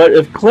 But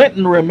if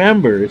Clinton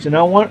remembers, and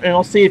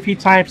I'll see if he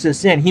types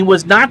this in, he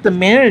was not the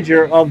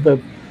manager of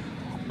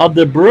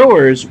the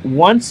Brewers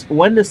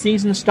when the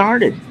season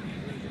started.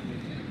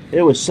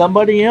 It was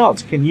somebody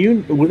else. Can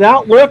you,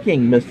 without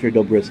looking, Mr.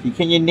 Dobrisky,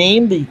 can you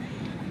name the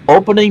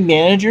opening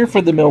manager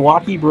for the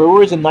Milwaukee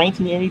Brewers in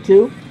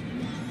 1982?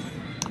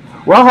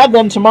 We'll have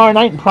them tomorrow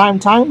night in prime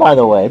time, by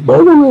the way.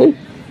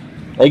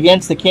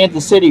 Against the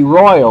Kansas City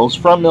Royals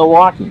from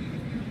Milwaukee.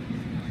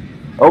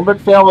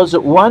 Oberkfell is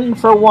at 1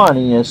 for 1.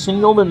 He has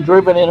singled and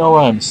driven in a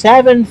run.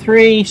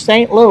 7-3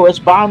 St. Louis,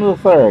 bottom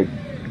of the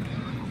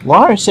 3rd.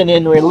 Larson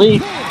in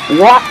relief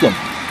walked him.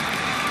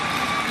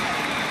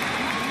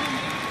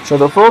 So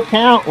the full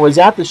count was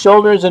at the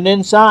shoulders and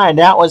inside.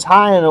 That was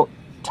high and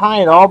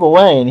tied all the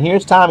way. And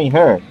here's Tommy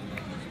Hurt.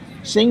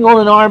 Single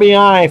and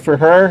RBI for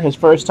her, his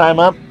first time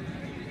up.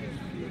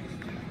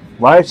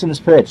 Larson's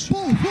pitch.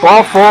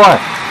 Ball 4.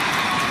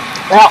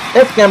 Well,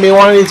 it's going to be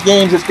one of these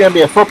games. It's going to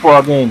be a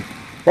football game.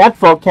 That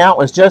full count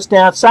was just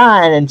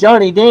outside, and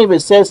Jody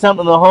Davis says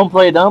something to the home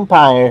plate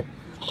umpire.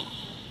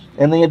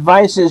 And the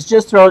advice is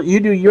just you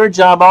do your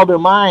job, I'll do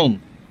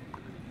mine.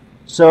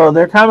 So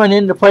they're coming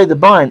in to play the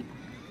bunt.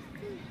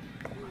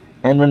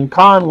 And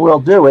Rincon will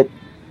do it.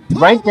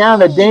 Right down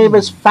to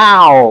Davis,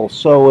 foul.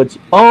 So it's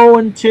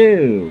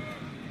 0-2.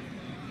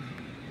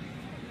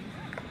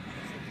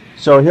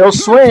 So he'll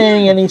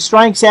swing and he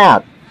strikes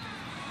out.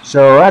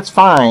 So that's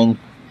fine.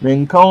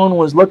 Rincon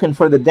was looking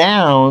for the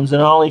downs,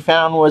 and all he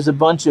found was a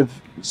bunch of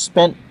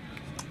spent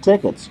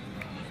tickets.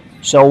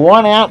 So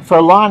 1 out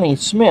for Lonnie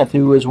Smith,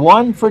 who is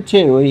 1 for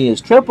 2. He has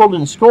tripled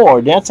and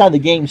scored. That's how the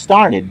game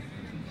started.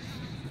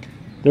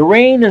 The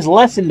rain has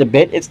lessened a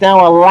bit. It's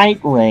now a light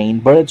rain,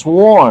 but it's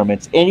warm.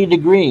 It's 80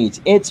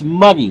 degrees. It's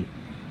muggy.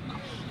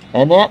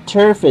 And that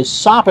turf is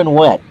sopping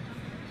wet.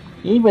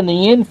 Even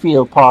the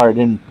infield part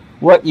and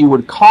what you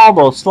would call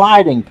those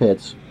sliding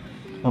pits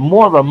are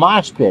more of a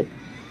mosh pit.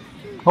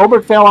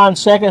 Hobart fell on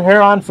second,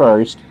 her on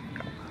first.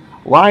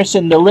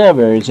 Larson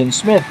delivers, and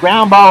Smith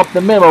ground ball up the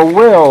middle.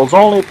 Wills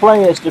only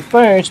play is to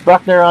first.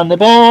 Buckner on the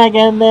bag,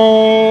 and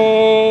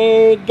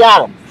they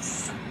got him.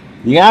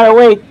 You gotta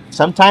wait.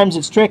 Sometimes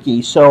it's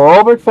tricky. So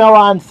Hobart fell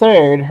on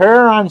third,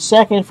 her on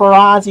second for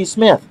Ozzie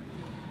Smith.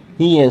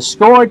 He has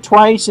scored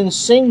twice and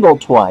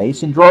singled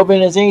twice and drove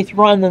in his 8th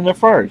run in the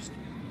first.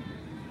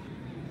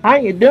 How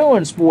you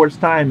doing, Sports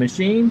Time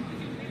Machine?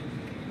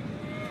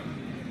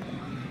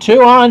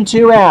 2 on,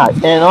 2 out,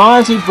 and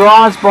Ozzie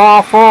draws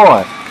ball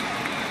 4.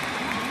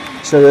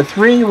 So the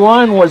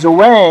 3-1 was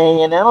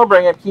away, and that'll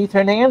bring up Keith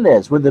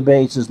Hernandez with the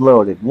bases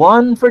loaded.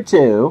 1 for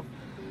 2,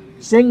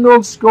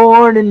 singled,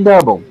 scored, and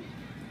doubled.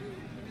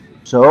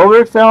 So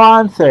Hobart fell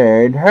on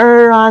third,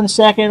 her on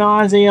second,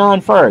 Ozzie on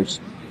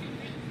first.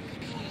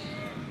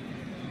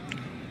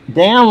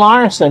 Dan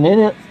Larson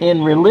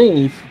in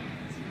relief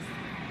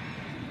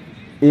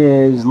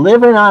is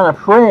living on a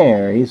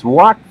prayer. He's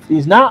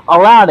not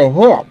allowed to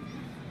hit,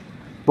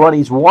 but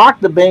he's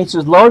walked the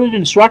bases loaded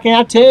and struck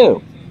out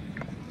 2.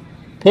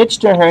 Pitch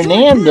to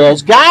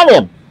Hernandez, got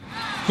him.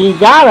 He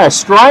got a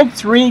strike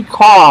 3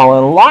 call,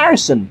 and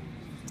Larson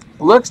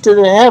looks to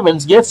the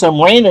heavens, gets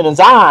some rain in his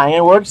eye,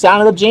 and works out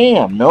of the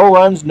jam. No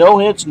runs, no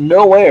hits,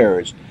 no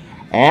errors.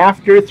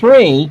 After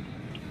 3,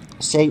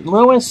 St.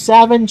 Louis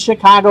 7,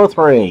 Chicago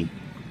 3.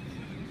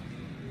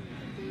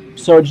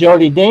 So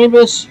Jody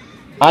Davis,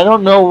 I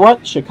don't know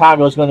what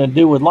Chicago's going to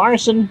do with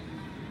Larson,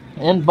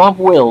 and bump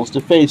Wills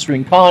to face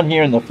Rincon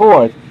here in the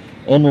 4th.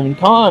 And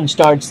Rincon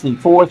starts the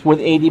 4th with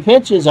 80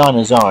 pitches on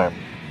his arm.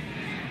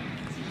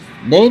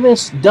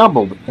 Davis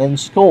doubled and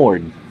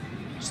scored.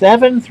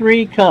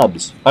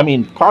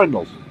 7-3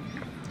 Cardinals.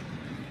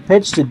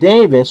 Pitch to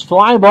Davis,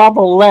 fly ball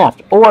to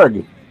left,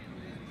 Org.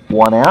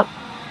 1 out.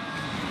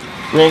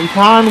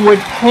 Rincon would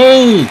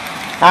pay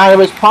out of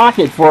his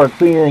pocket for a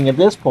clearing at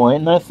this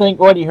point, and I think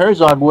Woody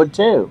Herzog would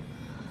too.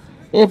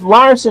 If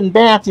Larson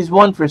bats, he's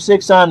 1 for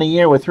 6 on the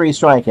year with 3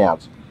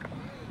 strikeouts.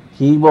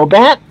 He will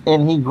bat,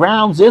 and he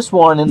grounds this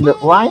one and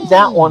lines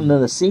out one to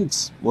the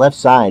seats left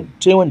side.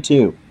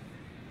 2-2.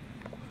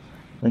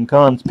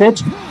 Rincon's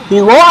pitch. He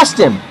lost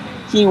him.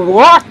 He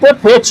walked the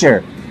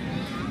pitcher.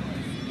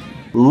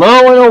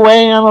 Low and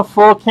away on a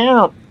full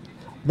count.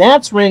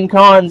 That's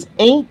Rincon's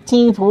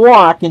 18th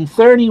walk in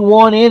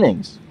 31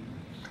 innings.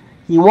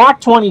 He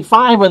walked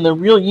 25 in the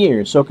real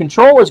year, so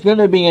control is going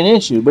to be an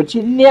issue, but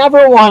you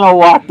never want to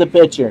walk the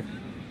pitcher.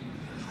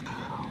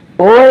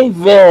 Oy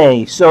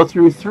vey. So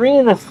through 3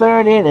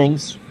 1/3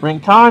 innings,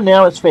 Rincon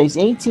now has faced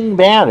 18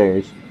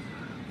 batters,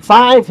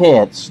 5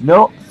 hits,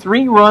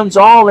 3 runs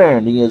all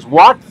earned. He has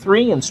walked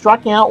 3 and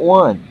struck out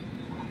 1.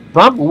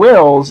 Bump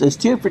Wills is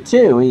 2 for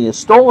 2. He has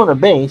stolen a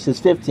base, his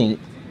 15th.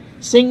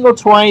 Singled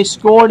twice,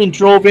 scored, and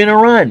drove in a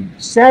run.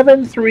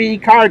 7-3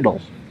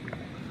 Cardinals.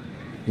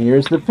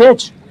 Here's the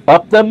pitch.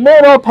 Up the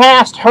middle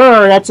past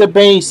her. That's a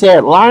base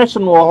hit.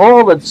 Larson will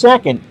hold at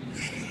second.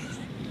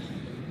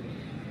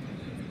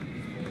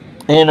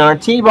 And our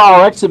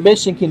T-ball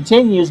exhibition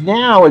continues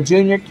now with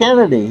Junior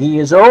Kennedy. He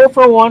is 0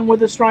 for 1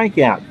 with a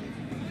strikeout.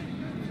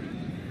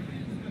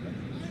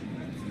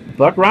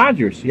 Buck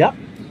Rogers, yep.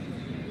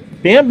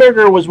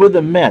 Bamberger was with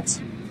the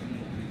Mets.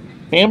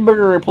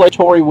 Bamberger replaced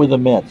Torrey with the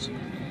Mets.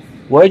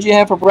 What did you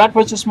have for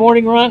breakfast this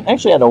morning, Ron?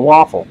 Actually, I had a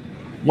waffle.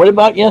 What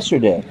about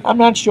yesterday? I'm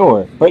not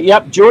sure. But,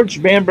 yep,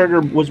 George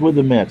Bamberger was with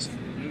the Mets.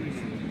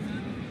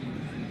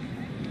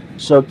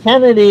 So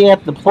Kennedy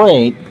at the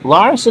plate.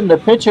 Larson, the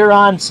pitcher,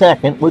 on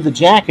second with the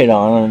jacket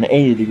on an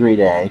 80-degree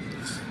day.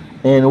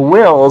 And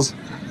Wills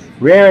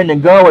raring to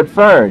go at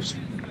first.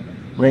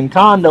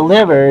 Rincon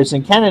delivers,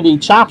 and Kennedy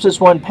chops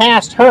this one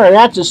past her.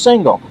 That's a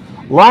single.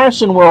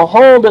 Larson will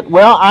hold it.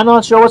 Well, I'm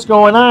not sure what's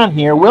going on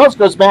here. Wills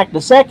goes back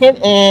to second,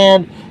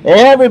 and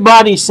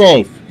everybody's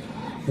safe.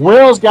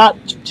 Wills got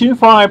too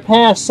far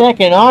past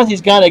second.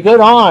 Ozzie's got a good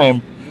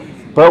arm,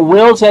 but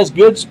Wills has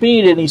good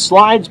speed, and he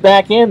slides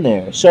back in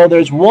there. So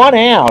there's 1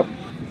 out.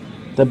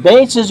 The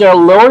bases are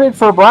loaded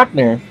for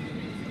Buckner,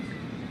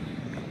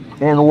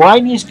 and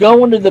Whitey's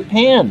going to the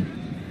pen.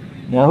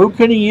 Now, who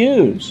could he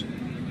use?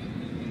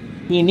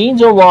 He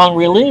needs a long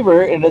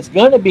reliever, and it's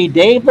going to be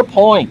Dave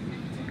LaPointe.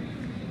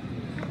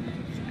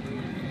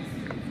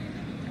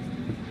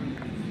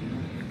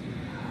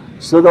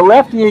 So the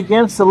lefty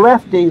against the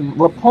lefty,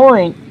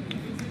 LaPointe,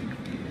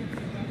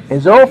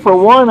 is 0 for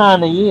 1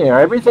 on the year.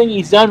 Everything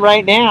he's done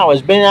right now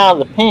has been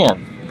out of the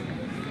pen.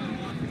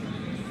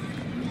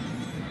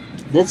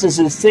 This is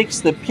his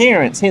 6th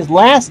appearance. His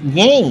last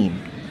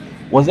game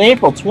was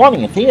April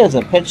 20th. He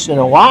hasn't pitched in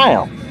a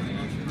while.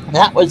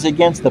 That was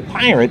against the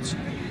Pirates.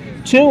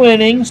 2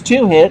 innings,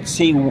 2 hits.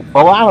 He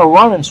allowed a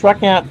run and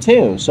struck out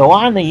 2. So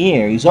on the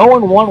year, he's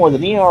 0-1 with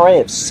an ERA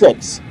of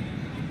 6.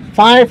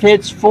 5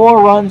 hits,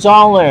 4 runs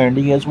all earned.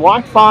 He has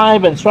walked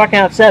 5 and struck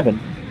out 7.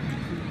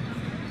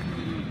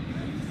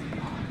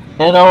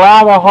 and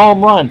allowed a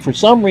home run. For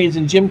some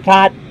reason, Jim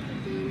Cott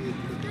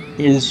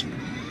is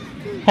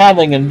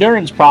having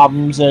endurance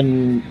problems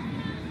and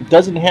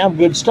doesn't have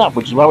good stuff,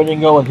 which is why we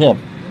didn't go with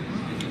him.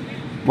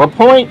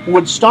 LaPointe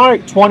would start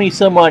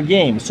 20-some-odd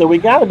games, so we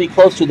got to be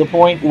close to the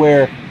point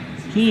where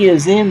he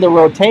is in the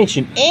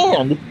rotation.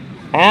 And,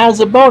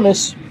 as a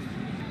bonus,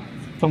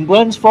 from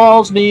Glens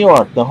Falls, New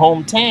York, the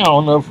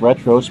hometown of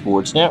Retro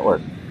Sports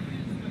Network.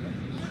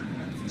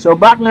 So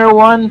Buckner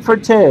 1 for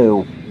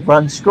 2.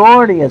 Run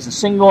scored, he has a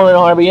single and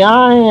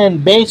RBI,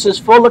 and bases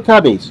full of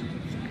Cubbies.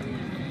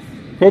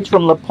 Pitch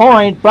from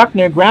LaPointe,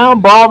 Buckner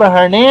ground ball to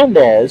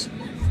Hernandez.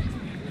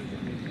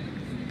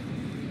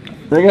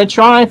 They're going to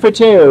try for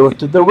 2.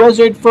 To the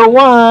Wizard for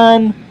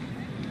 1.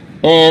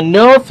 And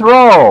no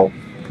throw.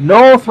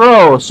 No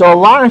throw. So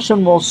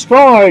Larson will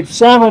score at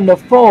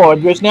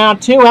 7-4. There's now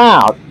 2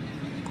 out.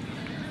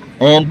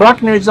 And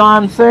Buckner's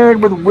on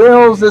third with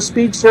Wills the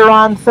speedster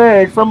on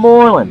third for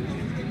Moreland.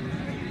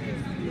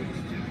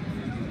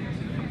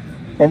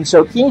 And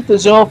so Keith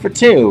is 0 for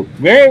 2.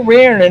 Very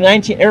rare in a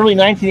early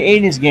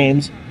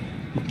 1980s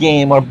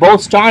game where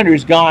both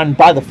starters gone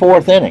by the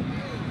 4th inning.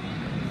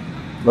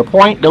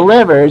 LaPointe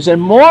delivers,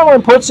 and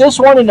Moreland puts this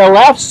one into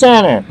left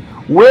center.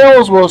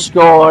 Wills will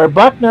score.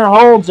 Buckner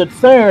holds at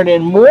third,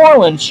 and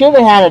Moreland should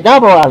have had a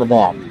double out of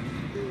that.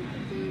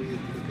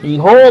 He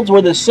holds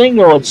with a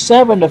single at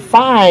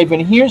 7-5,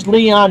 and here's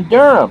Leon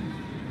Durham,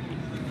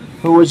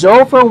 who was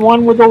 0 for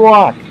 1 with a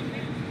walk.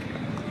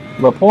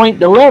 LaPointe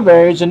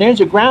delivers, and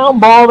there's a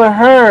ground ball to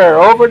her,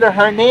 over to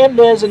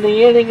Hernandez, and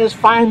the inning is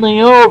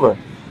finally over.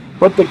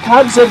 But the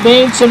Cubs have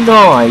made some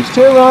noise.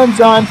 2 runs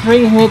on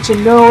 3 hits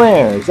and no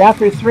errors.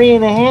 After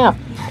 3.5,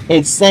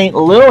 it's St.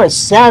 Louis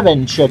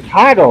 7,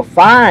 Chicago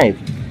 5.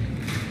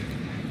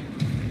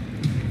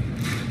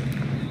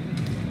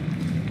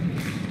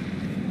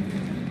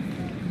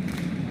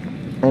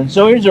 And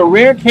so here's a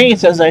rare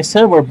case, as I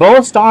said, where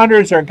both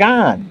starters are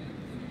gone.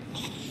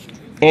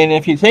 And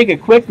if you take a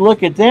quick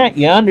look at that,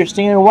 you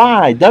understand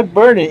why. Doug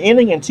Bird, an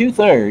inning and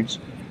 2/3,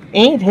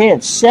 8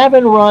 hits,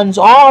 7 runs,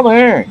 all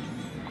earned.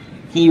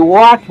 He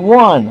walked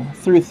 1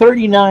 through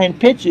 39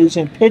 pitches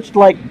and pitched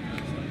like,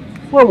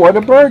 well, what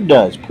a bird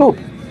does. Poop.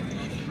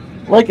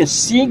 Like a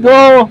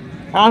seagull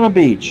on a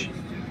beach.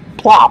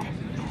 Plop.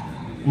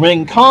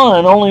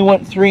 Rincon only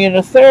went 3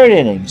 1/3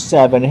 innings.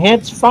 7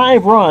 hits,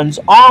 5 runs,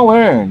 all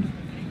earned.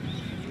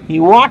 He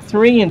walked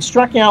 3 and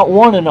struck out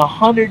 1 in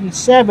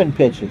 107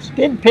 pitches.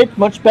 Didn't pitch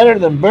much better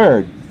than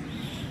Bird.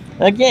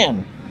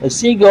 Again, a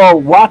seagull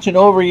watching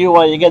over you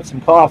while you get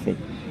some coffee.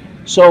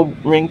 So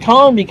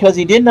Rincon, because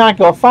he did not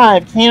go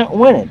 5, can't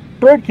win it.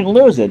 Bird can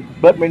lose it,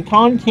 but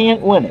Rincon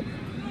can't win it.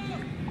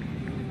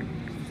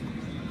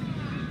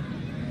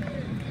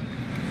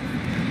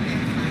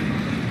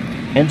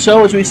 And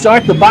so as we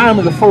start the bottom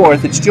of the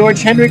 4th, it's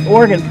George Hendrick,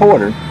 Oregon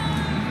Porter.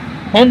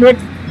 Hendrick,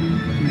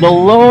 the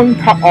lone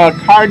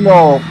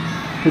Cardinal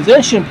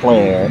position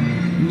player,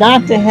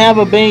 not to have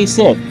a base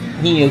hit.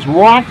 He has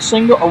walked,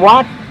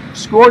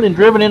 scored, and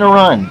driven in a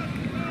run.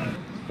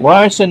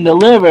 Larson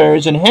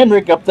delivers, and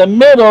Hendrick up the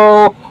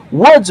middle.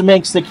 Woods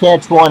makes the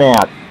catch, 1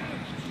 out.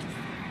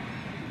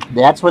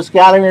 That's what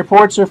scouting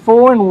reports are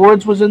for, and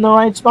Woods was in the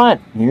right spot.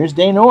 Here's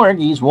Dane Org.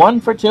 He's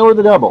 1 for 2 with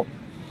a double.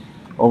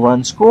 A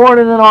run scored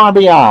and an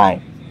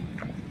RBI.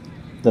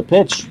 The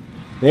pitch.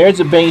 There's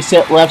a base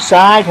hit left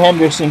side.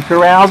 Henderson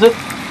corrals it.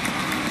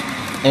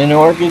 And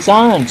Org is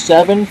on.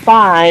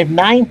 7-5.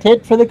 9th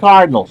hit for the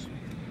Cardinals.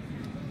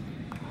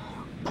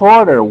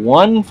 Porter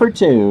 1 for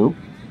 2.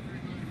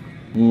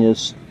 He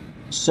is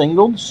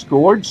singled,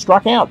 scored,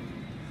 struck out,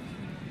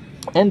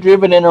 and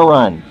driven in a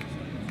run.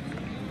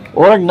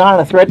 Org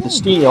not a threat to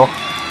steal,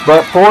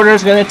 but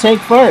Porter's going to take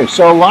first.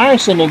 So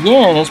Larson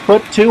again has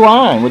put 2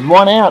 on with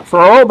 1 out for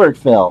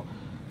Obergefell.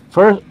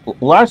 First,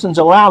 Larson's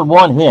allowed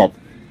 1 hit.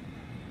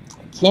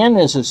 Ken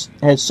has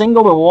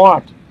singled and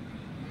walked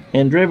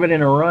and driven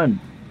in a run.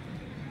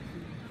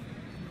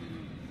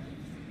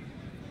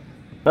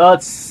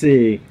 Let's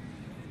see.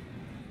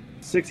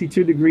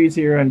 62 degrees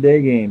here on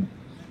day game.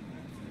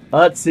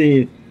 Let's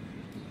see.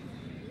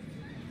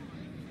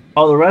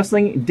 Oh, the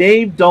wrestling.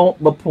 Dave Don't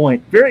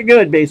LaPointe. Very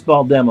good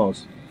baseball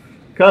demos.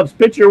 Cubs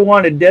pitcher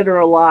wanted, dead or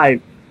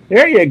alive.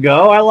 There you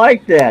go. I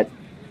like that.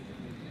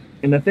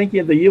 And I think you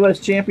have the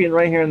U.S. champion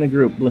right here in the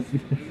group.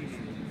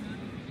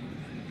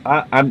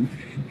 I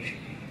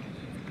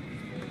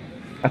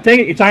take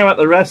it you're talking about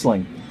the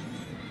wrestling.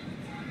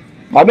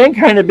 I've been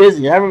kind of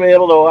busy. I haven't been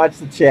able to watch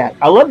the chat.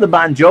 I love the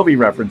Bon Jovi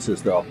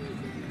references, though.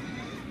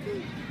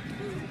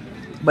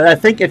 But I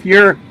think if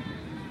you're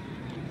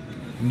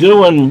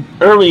doing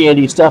early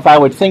 80s stuff, I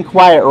would think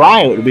Quiet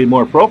Riot would be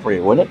more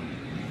appropriate, wouldn't it?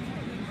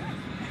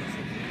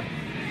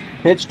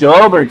 Pitch to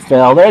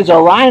Obergefell. There's a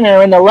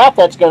liner in the left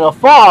that's going to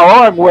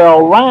fall. Org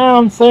will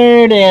round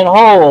third and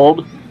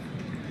hold.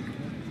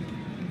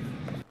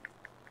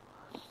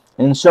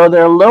 And so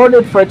they're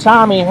loaded for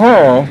Tommy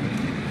Herr.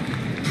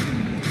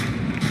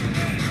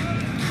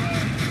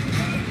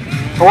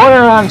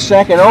 Porter on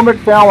second,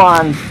 Obergefell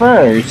on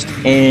first,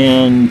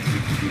 and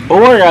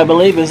Org, I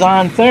believe, is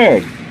on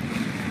third.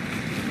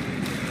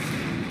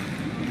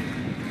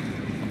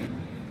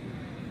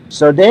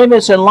 So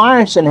Davis and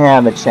Larson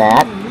have a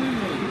chat.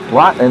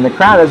 What? And the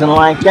crowd doesn't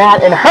like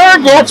that. And Herr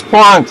gets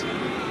plunked.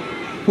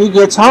 He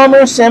gets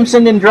Homer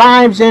Simpson and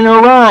drives in a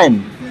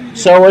run.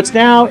 So it's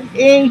now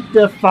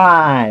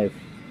 8-5.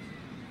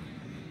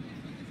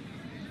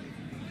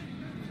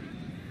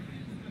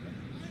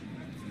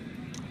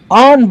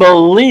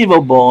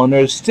 Unbelievable, and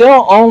there's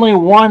still only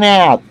one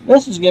out.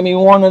 This is going to be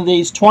one of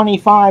these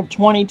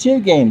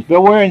 25-22 games,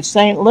 but we're in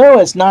St.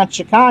 Louis, not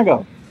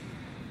Chicago.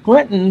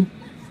 Clinton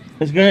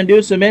is going to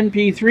do some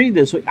MP3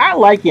 this week. I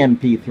like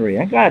MP3.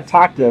 I got to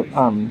talk to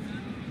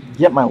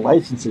get my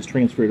licenses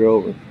transferred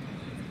over.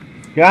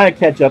 Got to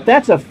catch up.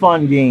 That's a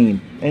fun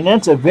game, and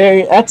that's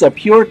a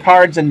pure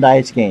cards and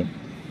dice game.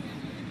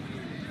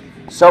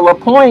 So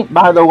LaPointe,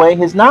 by the way,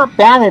 has not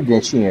batted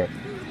this year.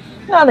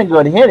 Not a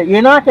good hitter.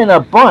 You're not going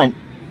to bunt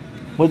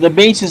with the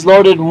bases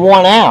loaded and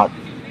one out.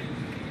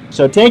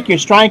 So take your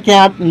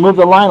strikeout and move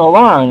the line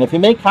along. If you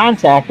make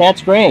contact,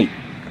 that's great.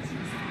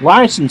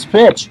 Larson's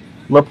pitch,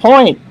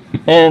 LaPointe,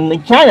 and he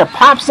kind of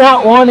pops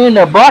out one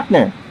into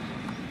Buckner.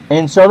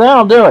 And so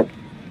that'll do it.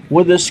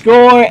 With the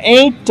score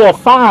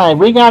 8-5,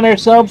 we got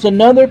ourselves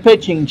another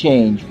pitching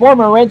change.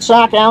 Former Red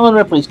Sox Alan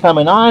Ripley's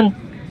coming on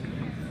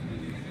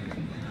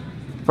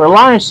for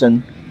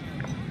Larson.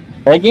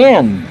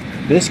 Again,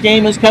 this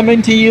game is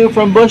coming to you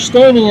from Busch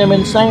Stadium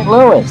in St.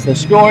 Louis. The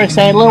score is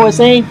St. Louis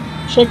 8,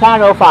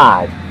 Chicago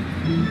 5.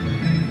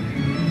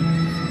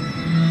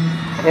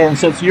 And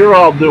since you're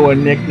all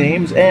doing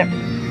nicknames,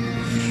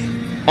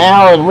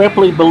 Alan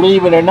Ripley,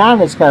 believe it or not,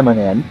 is coming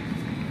in.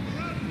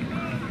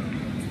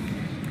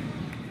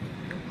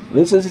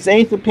 This is his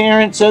 8th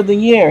appearance of the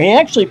year. He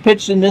actually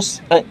pitched in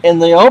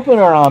the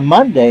opener on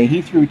Monday.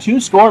 He threw 2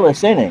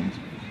 scoreless innings,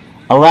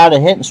 allowed a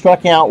hit and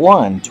struck out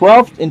 1.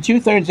 12 and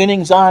 2/3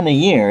 innings on the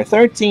year.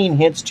 13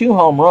 hits, 2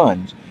 home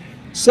runs.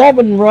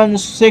 7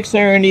 runs, 6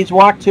 earned. He's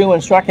walked 2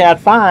 and struck out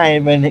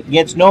 5, and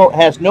has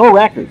no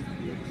record.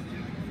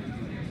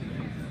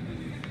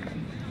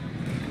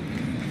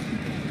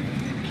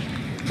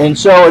 And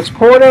so it's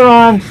Porter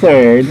on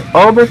third,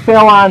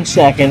 Oberkvell on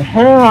second,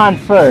 Herr on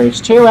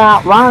first, 2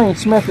 out, Lonnie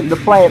Smith at the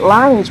plate.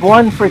 Lonnie's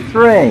 1 for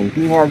 3.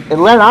 He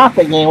led off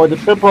the game with a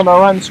triple and a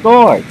run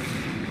scored.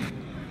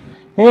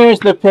 Here's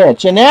the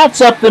pitch, and that's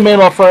up the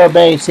middle for a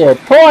base hit.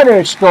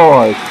 Porter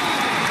scores.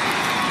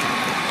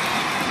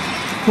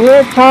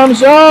 Here comes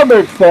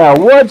Oberkvell.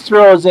 Woods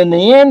throws in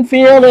the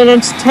infield, and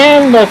it's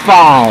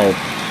 10-5.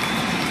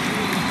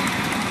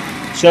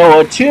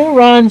 So a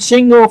 2-run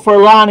single for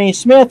Lonnie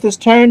Smith has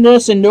turned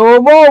this into a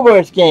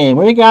Woolworth game.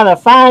 We got a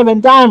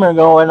 5-and-dimer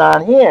going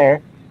on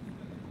here.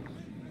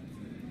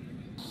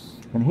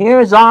 And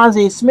here's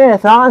Ozzie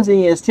Smith.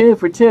 Ozzie is 2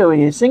 for 2.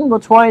 He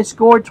singled twice,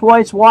 scored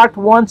twice, walked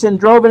once, and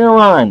drove in a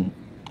run.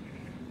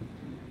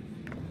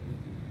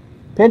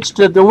 Pitch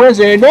to the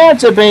Wizard.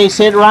 That's a base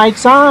hit right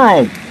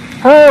side.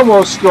 Herr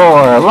will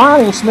score.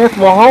 Lonnie Smith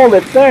will hold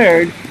at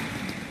third.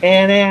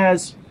 And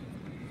as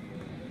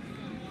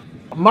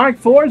Mark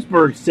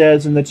Forsberg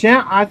says in the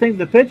chat, I think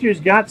the pitchers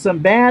got some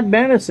bad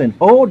medicine.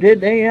 Oh, did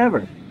they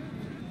ever?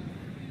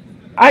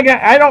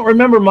 I don't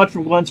remember much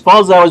from Glens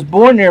Falls. I was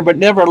born there but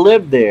never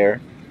lived there.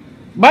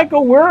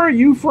 Michael, where are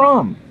you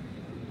from?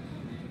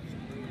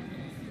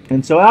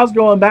 And so I was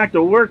going back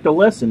to work to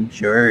listen.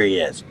 Sure he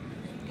is.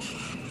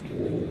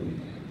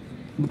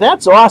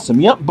 That's awesome.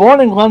 Yep,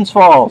 born in Glens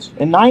Falls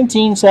in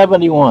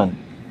 1971.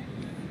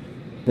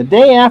 The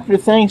day after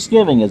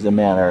Thanksgiving, as a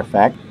matter of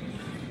fact.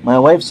 My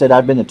wife said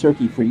I've been a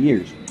turkey for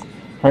years.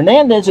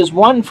 Hernandez is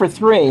 1 for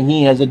 3.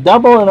 He has a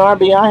double, an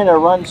RBI, and a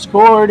run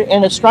scored,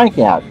 and a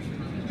strikeout.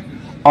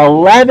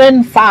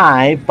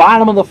 11-5,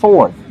 bottom of the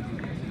 4th.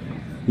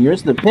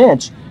 Here's the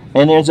pitch,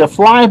 and there's a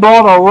fly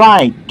ball to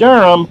right.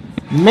 Durham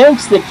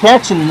makes the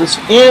catch, and this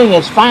inning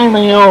is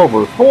finally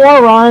over.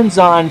 4 runs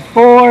on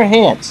 4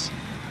 hits.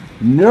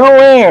 No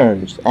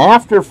errors.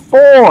 After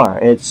 4,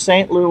 it's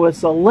St.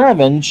 Louis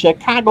 11,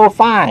 Chicago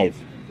 5.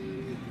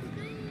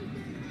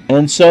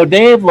 And so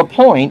Dave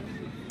LaPointe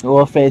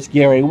will face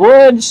Gary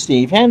Woods,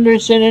 Steve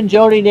Henderson, and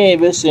Jody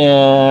Davis,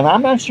 and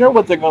I'm not sure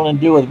what they're going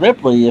to do with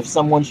Ripley if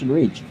someone should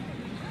reach.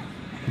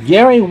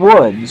 Gary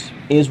Woods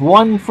is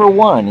 1 for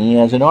 1. He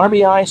has an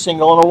RBI,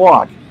 single, and a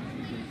walk.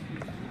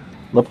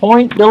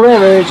 LaPointe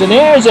delivers, and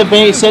there's a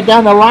base hit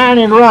down the line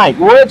and right.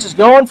 Woods is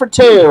going for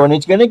 2, and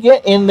he's going to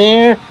get in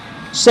there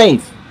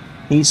safe.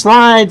 He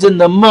slides in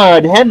the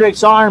mud.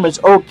 Hendrick's arm is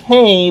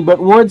okay, but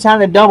Woods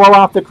had a double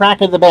off the crack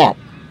of the bat.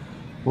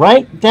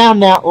 Right down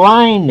that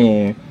line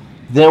there,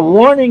 the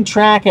warning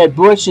track at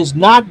Busch is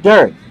not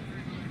dirt.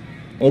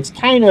 It's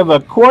kind of a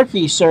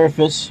corky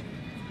surface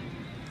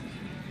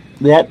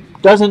that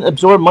doesn't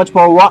absorb much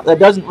more water, that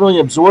doesn't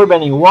really absorb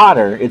any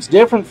water. It's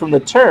different from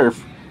the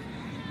turf,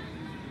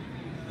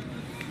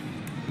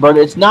 but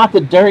it's not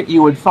the dirt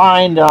you would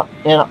find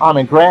on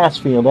a grass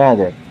field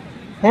either.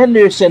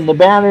 Henderson, the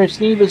batter,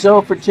 Steve is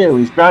 0 for 2.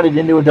 He's grounded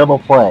into a double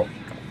play.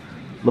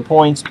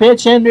 LaPointe's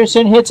pitch,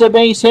 Henderson hits a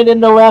base hit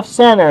into left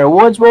center.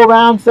 Woods will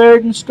round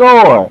third and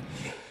score.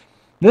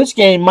 This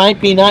game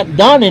might be not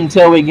done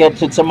until we get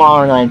to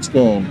tomorrow night's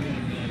game.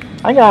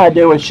 I gotta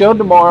do a show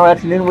tomorrow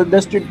afternoon with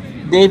Mr.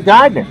 Dave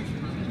Gardner.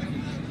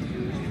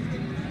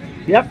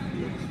 Yep.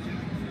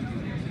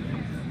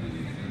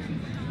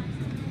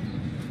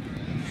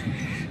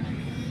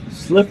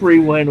 Slippery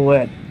when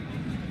wet.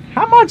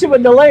 How much of a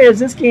delay is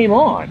this game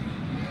on?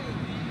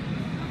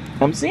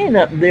 I'm seeing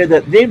up there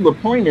that Dave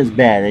LaPointe is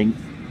batting.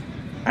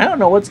 I don't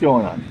know what's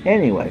going on.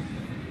 Anyway,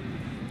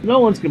 no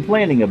one's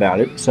complaining about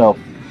it, so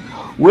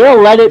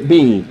we'll let it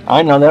be.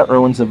 I know that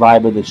ruins the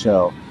vibe of the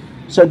show.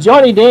 So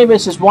Johnny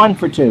Davis is 1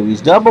 for 2.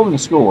 He's doubled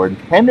and scored.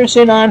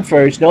 Henderson on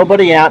first.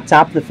 Nobody out.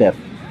 Top of the 5th.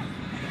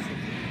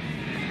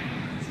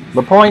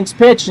 LaPointe's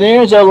pitch.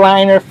 There's a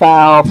liner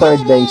foul.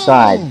 Third base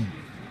side.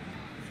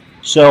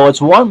 So it's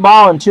 1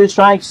 ball and 2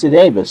 strikes to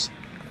Davis.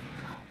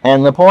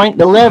 And LaPointe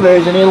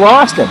delivers, and he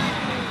lost him.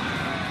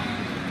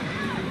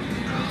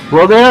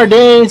 Well, there are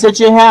days that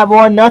you have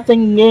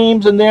 1-0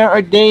 games, and there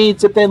are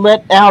days that they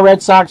let Al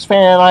Red Sox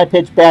fan and I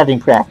pitch batting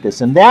practice.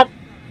 And that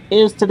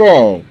is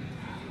today.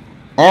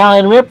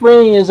 Alan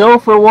Ripley is 0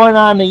 for 1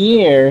 on the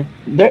year.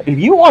 If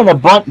you want to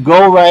bunt,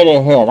 go right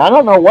ahead. I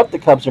don't know what the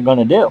Cubs are going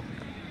to do.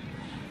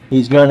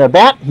 He's going to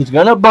bat. He's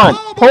going to bunt.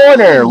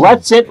 Porter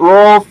lets it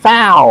roll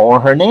foul,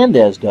 or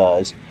Hernandez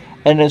does.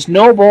 And it's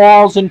no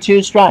balls and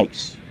 2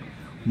 strikes.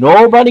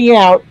 Nobody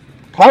out.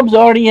 Cubs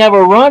already have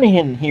a run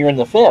in here in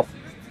the 5th.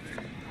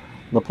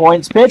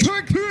 LaPointe's pitch.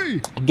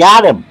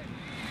 Got him.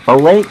 A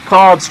late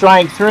called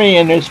strike 3,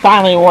 and there's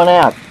finally 1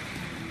 out.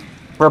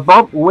 For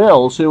Bump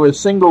Wills, who has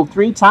singled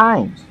 3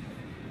 times.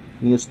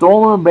 He has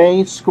stolen a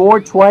base,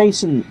 scored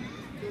twice, and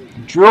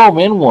drove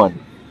in 1.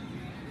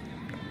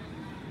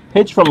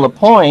 Pitch from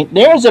LaPointe.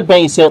 There's a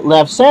base hit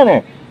left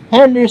center.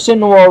 Henderson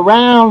will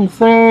round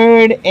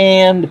third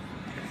and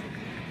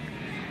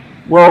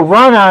will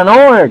run on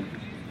Org.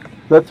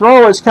 The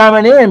throw is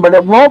coming in, but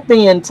it won't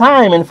be in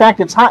time. In fact,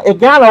 it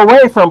got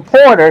away from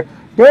Porter.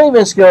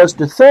 Davis goes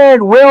to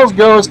third. Wills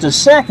goes to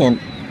second.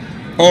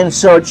 And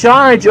so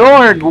charge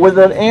Org with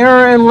an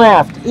error in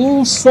left.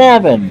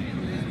 E7.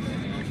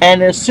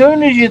 And as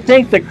soon as you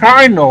think the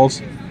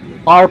Cardinals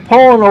are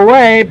pulling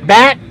away,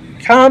 back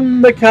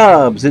come the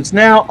Cubs. It's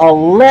now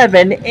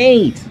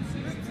 11-8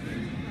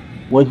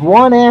 with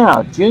 1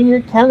 out.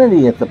 Junior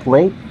Kennedy at the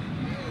plate.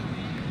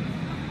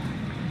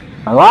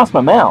 I lost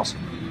my mouse.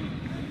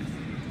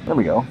 There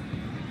we go.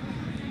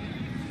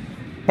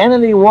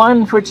 Kennedy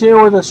 1 for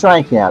 2 with a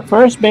strikeout.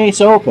 First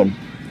base open.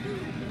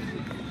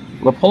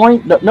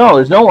 LaPointe, no,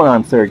 there's no one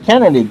on third.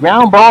 Kennedy,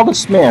 ground ball to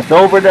Smith,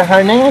 over to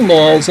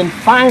Hernandez, and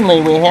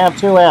finally we have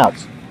 2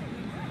 outs.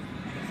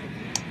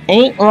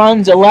 8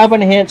 runs,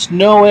 11 hits,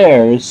 no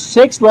errors.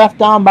 6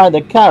 left on by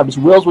the Cubs.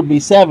 Wills would be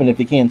 7 if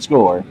he can't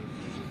score.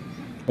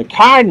 The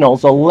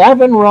Cardinals,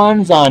 11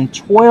 runs on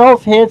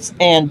 12 hits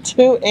and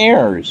 2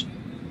 errors.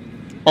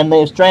 And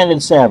they've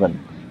stranded 7.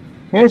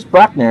 Here's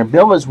Buckner.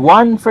 Bill is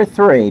 1 for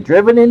 3.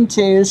 Driven in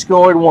 2,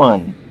 scored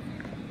 1.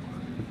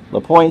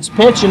 LaPointe's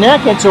pitch, and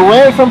that gets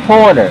away from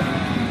Porter.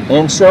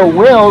 And so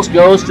Wills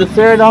goes to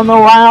third on the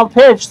wild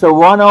pitch. The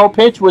 1-0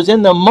 pitch was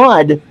in the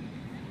mud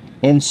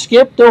and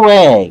skipped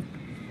away.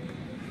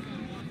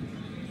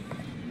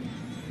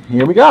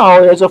 Here we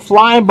go. There's a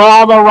fly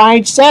ball to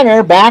right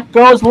center. Back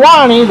goes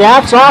Lonnie.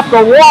 That's off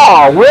the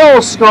wall.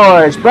 Wills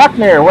scores.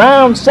 Buckner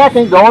round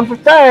second, going for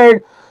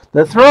third.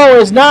 The throw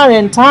is not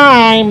in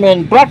time,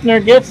 and Buckner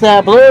gets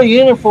that blue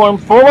uniform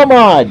full of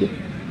mud.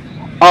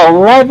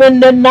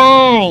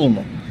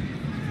 11-9.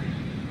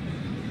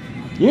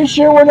 You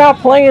sure we're not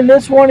playing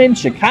this one in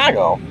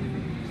Chicago?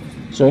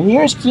 So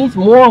here's Keith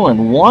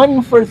Moreland,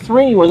 1 for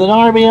 3 with an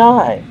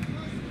RBI.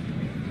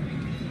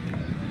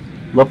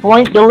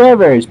 LaPointe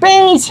delivers.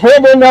 Base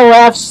hit in the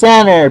left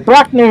center.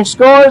 Buckner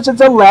scores.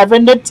 It's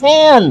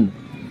 11-10.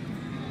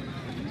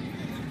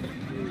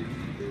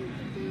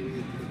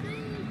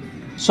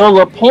 So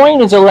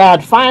LaPointe has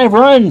allowed 5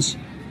 runs.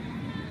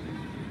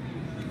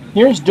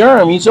 Here's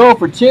Durham. He's 0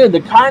 for 2.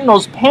 The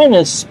Cardinals' pen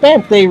is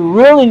spent. They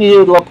really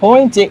needed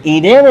LaPointe to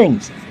eat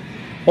innings.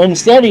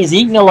 Instead, he's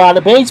eating a lot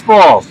of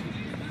baseballs.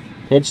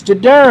 Pitch to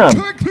Durham.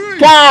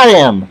 Got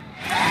him.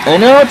 An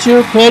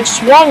 0-2 pitch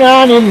swung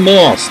on and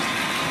missed.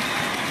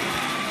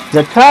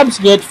 The Cubs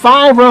get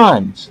 5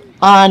 runs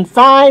on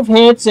 5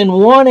 hits and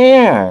 1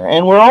 error.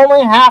 And we're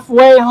only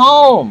halfway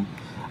home.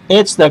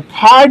 It's the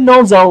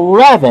Cardinals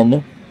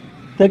 11,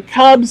 the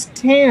Cubs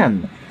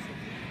 10.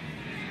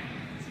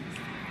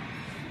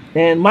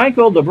 And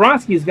Michael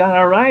Dabrowski's got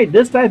all right.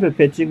 This type of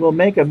pitching will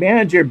make a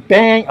manager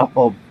bang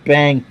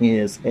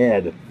his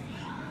head.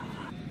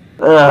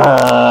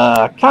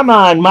 Come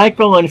on,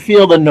 Michael, and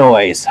feel the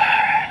noise.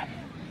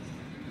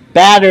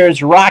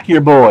 Batters, rock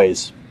your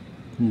boys.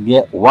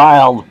 Get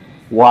wild,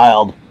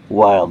 wild,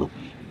 wild.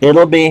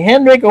 It'll be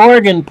Hendrick,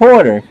 Oregon,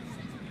 Porter.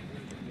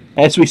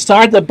 As we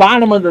start the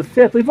bottom of the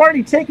 5th, we've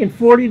already taken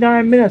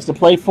 49 minutes to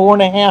play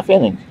 4.5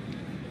 innings.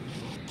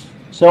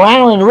 So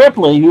Alan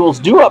Ripley, who will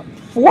do up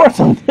 4th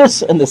on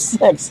this in the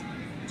 6th,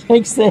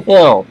 takes the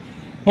hill.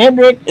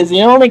 Hendrick is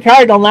the only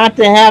Cardinal not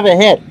to have a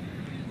hit.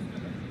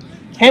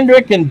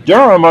 Hendrick and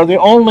Durham are the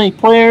only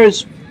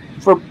players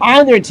for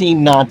either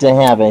team not to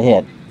have a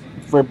hit.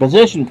 For a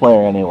position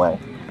player, anyway.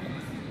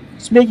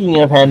 Speaking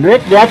of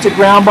Hendrick, that's a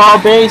ground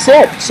ball base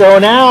hit. So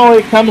now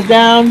it comes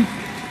down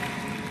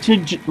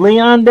to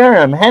Leon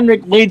Durham.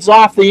 Hendrick leads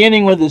off the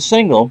inning with a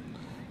single.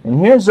 And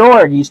here's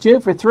Org. He's 2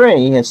 for 3.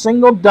 He has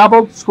singled,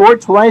 doubled,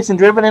 scored twice, and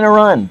driven in a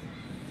run.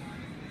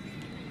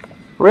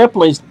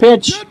 Ripley's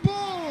pitch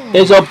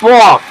is a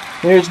balk.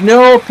 There's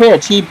no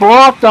pitch. He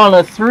balked on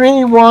a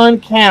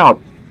 3-1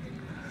 count.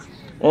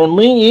 And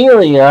Lee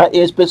Elia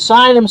is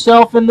beside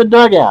himself in the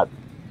dugout.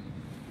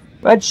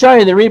 I'd show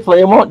you the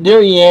replay. It won't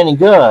do you any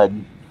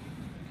good.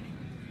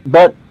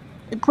 But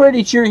I'm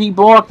pretty sure he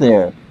balked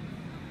there.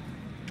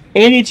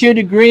 82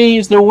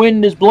 degrees. The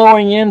wind is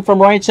blowing in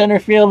from right center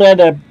field at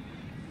a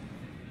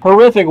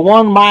horrific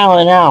 1 mile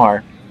an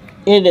hour.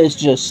 It is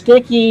just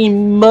sticky,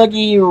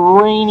 muggy,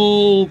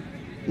 rainy,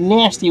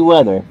 nasty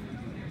weather.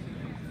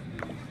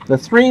 The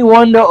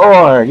 3-1 to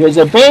Org. There's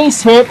a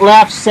base hit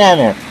left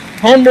center.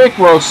 Hendrick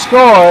will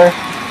score,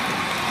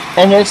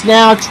 and it's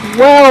now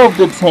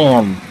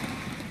 12-10.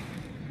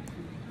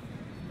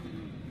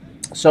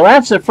 So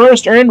that's the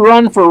first earned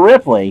run for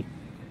Ripley.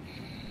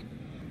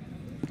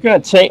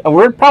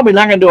 We're probably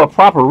not going to do a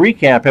proper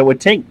recap. It would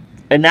take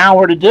an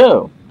hour to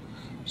do.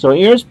 So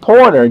here's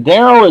Porter.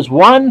 Darrow is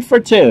 1 for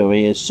 2.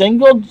 He has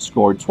singled,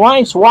 scored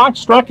twice, walked,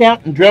 struck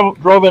out, and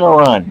drove in a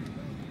run.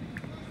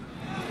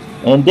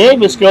 And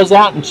Davis goes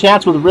out and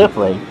chats with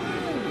Ripley.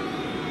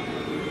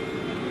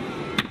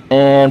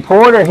 And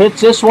Porter hits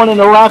this one in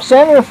the left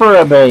center for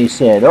a base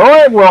hit.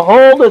 Org will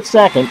hold at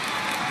second.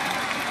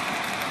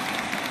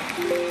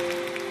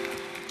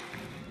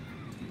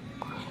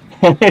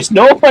 And there's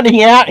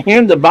nobody out here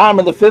in the bottom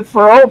of the 5th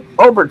for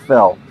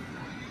Oberkfell,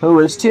 who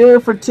is 2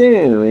 for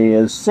 2. He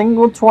has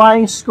singled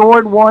twice,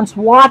 scored once,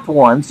 walked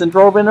once, and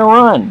drove in a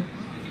run.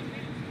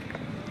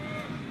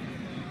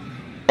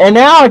 And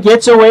now it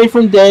gets away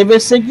from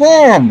Davis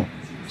again.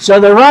 So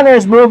the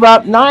runners move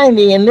up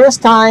 90, and this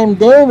time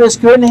Davis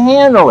couldn't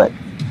handle it.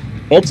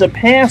 It's a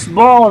pass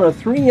ball and a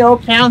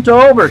 3-0 count to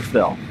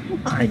Oberkfell.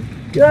 My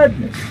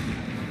goodness.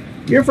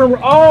 You're from...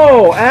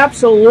 Oh,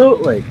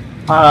 absolutely.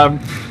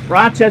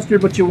 Rochester,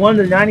 but you won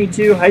the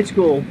 92 high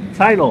school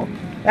title.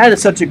 That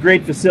is such a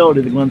great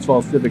facility, the Glens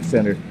Falls Civic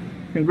Center.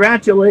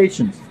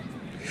 Congratulations.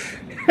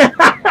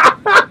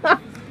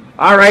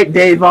 All right,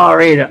 Dave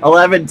Alreda,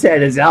 11-10.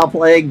 Is Al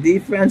playing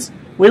defense?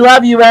 We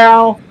love you,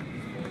 Al.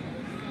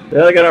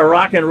 They're going to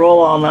rock and roll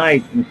all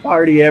night and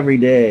party every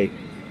day.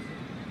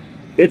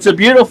 It's a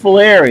beautiful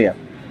area.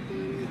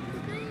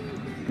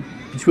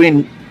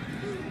 Between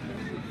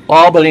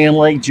Albany and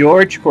Lake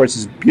George. Of course,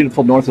 it's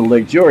beautiful north of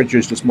Lake George.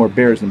 There's just more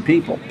bears than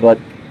people. But,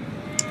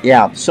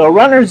 yeah. So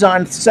runners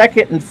on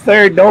second and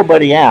third,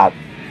 nobody out.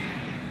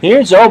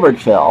 Here's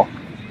Oberkfell.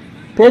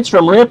 Pitch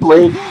from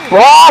Ripley.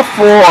 Ball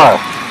 4.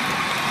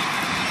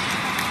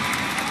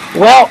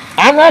 Well,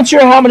 I'm not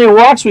sure how many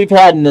walks we've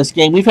had in this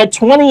game. We've had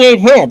 28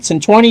 hits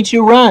and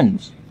 22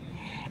 runs.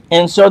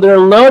 And so they're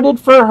loaded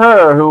for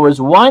her, who is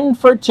 1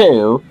 for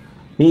 2.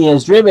 He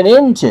has driven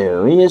in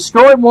 2. He has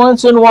scored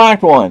once and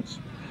walked once.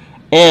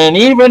 And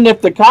even if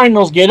the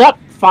Cardinals get up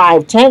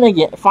 5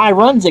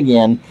 runs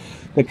again,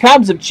 the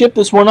Cubs have chipped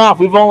this one off.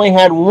 We've only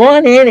had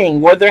 1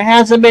 inning where there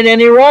hasn't been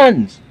any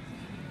runs.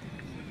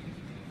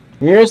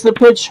 Here's the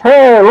pitch.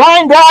 Her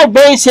line drive,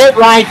 base hit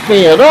right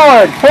field.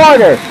 Org,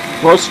 Porter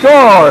will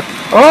score.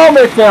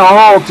 Oberkfell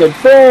holds at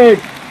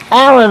third.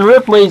 Alan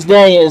Ripley's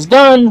day is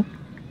done.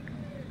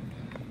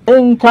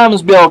 In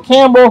comes Bill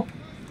Campbell.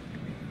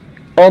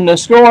 And the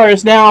score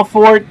is now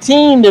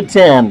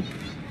 14-10.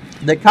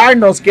 The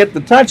Cardinals get the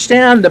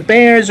touchdown. The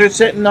Bears are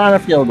sitting on a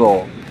field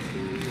goal.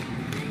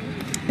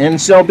 And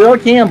so Bill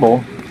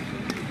Campbell,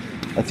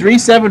 a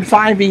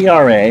 3.75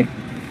 ERA,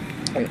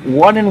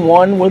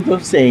 1-1 with a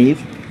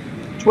save,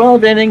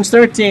 12 innings,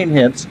 13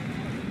 hits,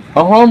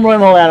 a home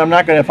run allowed. I'm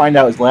not going to find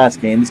out his last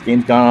game. This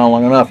game's gone on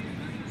long enough.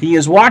 He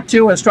has walked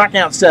 2 and struck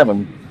out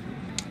 7.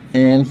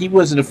 And he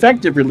was an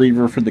effective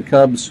reliever for the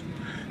Cubs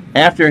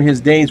after his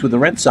days with the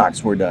Red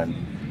Sox were done.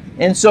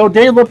 And so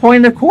Dave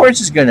LaPointe, of course,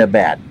 is going to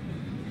bat.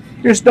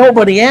 There's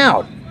nobody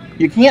out.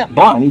 You can't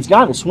bunt. He's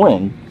got to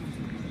swing.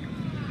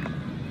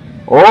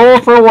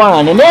 0 for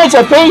 1. And there's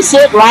a base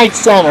hit right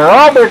center.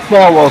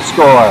 Oberkfell will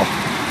score.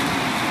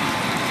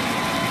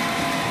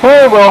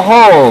 Her will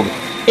hold.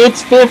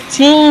 It's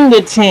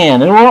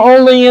 15-10, and we're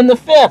only in the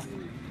 5th.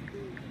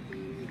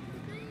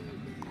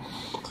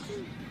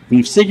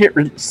 We've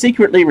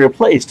secretly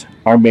replaced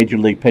our Major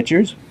League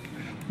pitchers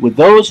with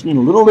those in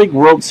the Little League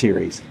World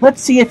Series.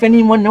 Let's see if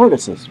anyone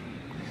notices.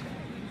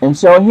 And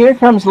so here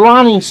comes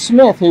Lonnie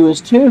Smith, who is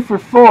 2 for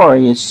 4.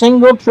 He is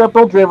single,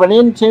 triple, driven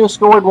in 2,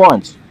 scored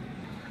once.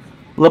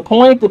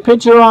 LaPointe, the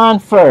pitcher, on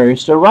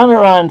first, a runner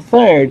on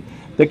third.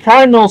 The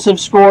Cardinals have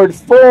scored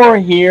 4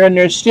 here, and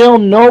there's still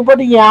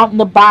nobody out in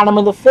the bottom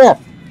of the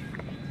 5th.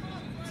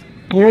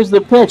 Here's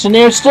the pitch, and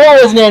there still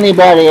isn't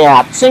anybody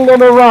out. Single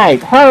to right.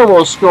 Her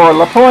will score.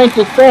 LaPointe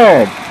to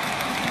third.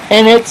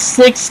 And it's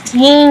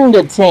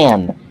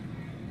 16-10.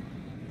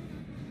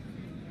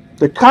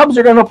 The Cubs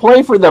are going to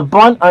play for the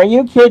bunt. Are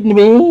you kidding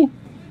me?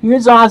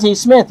 Here's Ozzie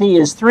Smith. He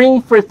is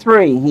 3 for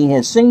 3. He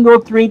has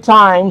singled 3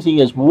 times. He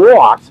has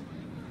walked.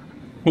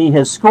 He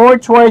has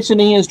scored twice and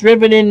he has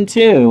driven in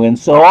 2. And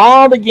so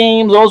all the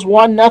games, those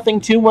 1-0,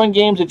 2-1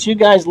 games that you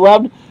guys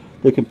loved,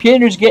 the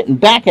computer's getting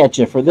back at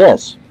you for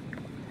this.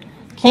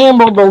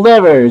 Campbell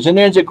delivers, and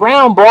there's a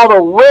ground ball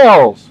to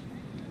Wills,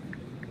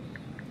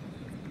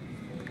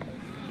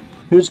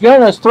 who's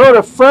going to throw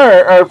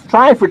to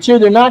try for 2.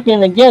 They're not going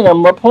to get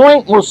him.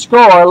 LaPointe will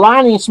score.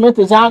 Lonnie Smith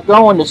is out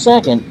going to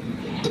second.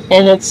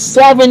 And it's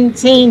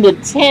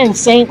 17-10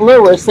 St.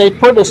 Louis. They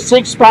put a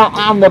 6 spot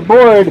on the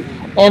board,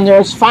 and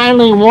there's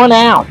finally 1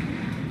 out.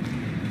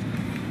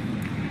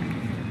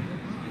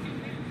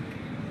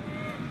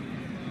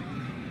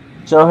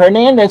 So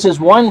Hernandez is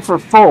 1 for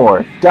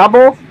 4.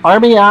 Double,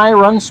 RBI,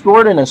 run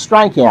scored, and a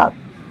strikeout.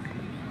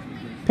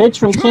 Pitch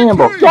from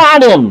Campbell.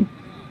 Got him!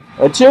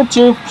 A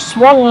 2-2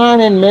 swung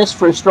on and missed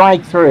for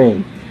strike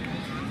 3.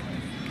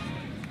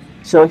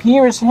 So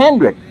here's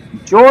Hendrick.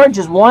 George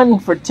is 1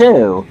 for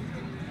 2.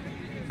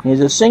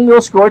 He's a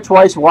single, scored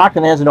twice, walked,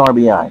 and has an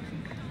RBI.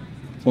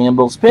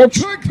 Campbell's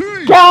pitch.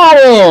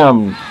 Got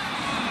him!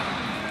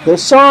 The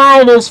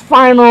side is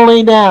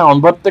finally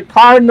down, but the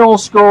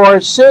Cardinals score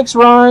 6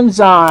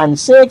 runs on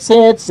 6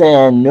 hits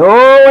and no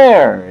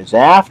errors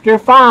after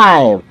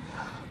 5.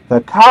 The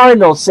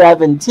Cardinals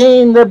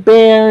 17, the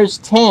Bears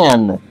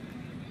 10.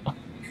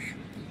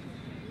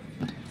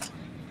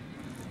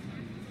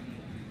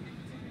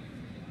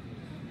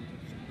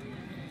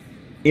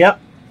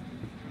 Yep.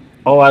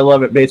 Oh, I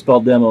love it,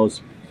 baseball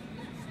demos.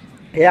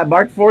 Yeah,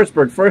 Mark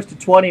Forsberg, 1st to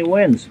 20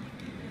 wins.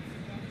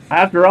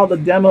 After all the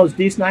demos,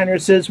 D. Snyder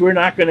says we're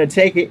not going to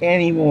take it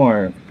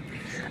anymore.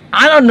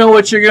 I don't know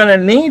what you're going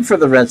to need for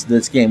the rest of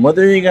this game.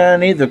 Whether you're going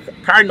to need the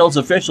Cardinals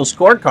official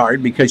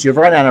scorecard because you've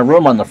run out of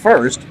room on the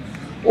first,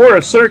 or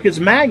a Circus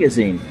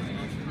magazine.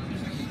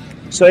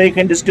 So you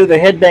can just do the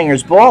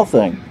Headbangers Ball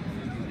thing.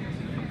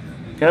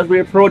 As we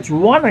approach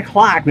 1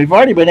 o'clock, we've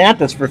already been at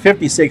this for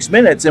 56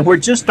 minutes, and we're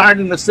just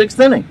starting the 6th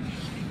inning.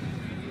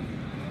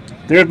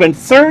 There have been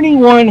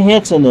 31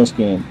 hits in this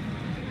game.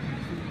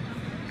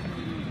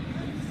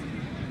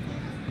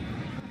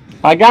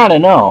 I gotta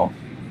know.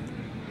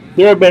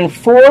 There have been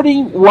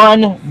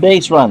 41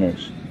 base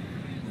runners.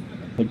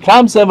 The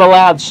Cubs have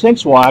allowed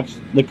 6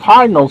 walks, the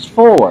Cardinals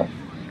 4.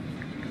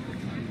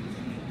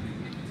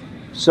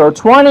 So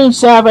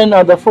 27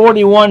 of the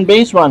 41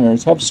 base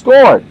runners have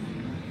scored.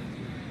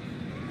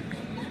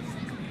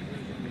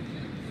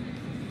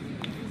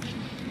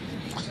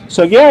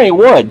 So Gary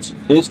Woods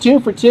is 2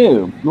 for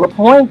 2.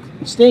 LaPointe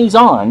stays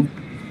on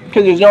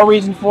because there's no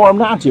reason for him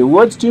not to.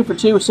 Woods 2 for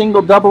 2,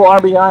 single, double,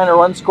 RBI, and a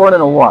run scored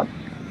and a walk.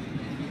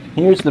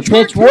 Here's the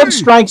pitch. Woods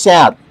strikes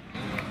out.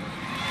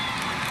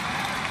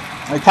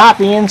 They top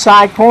the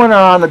inside corner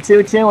on the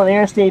 2-2, and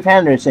there's Steve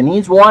Henderson.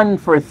 He's 1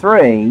 for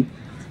 3.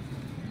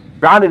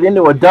 Grounded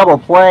into a double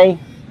play.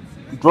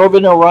 Drove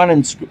in a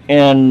run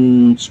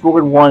and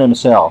scored 1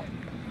 himself.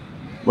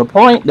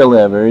 LaPointe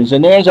delivers,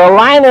 and there's a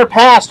liner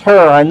past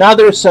her,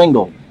 another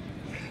single.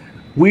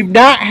 We've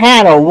not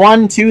had a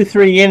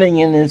 1-2-3 inning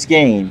in this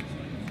game.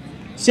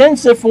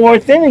 Since the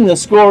 4th inning, the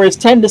score is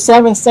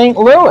 10-7 St.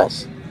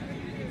 Louis.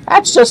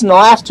 That's just in the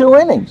last 2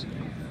 innings.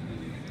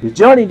 Here's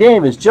Jody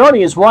Davis.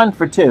 Jody is 1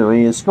 for 2.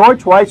 He has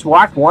scored twice,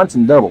 walked once,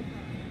 and doubled.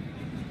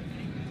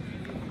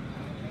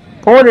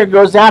 Porter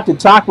goes out to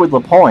talk with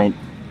LaPointe,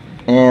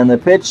 and the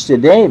pitch to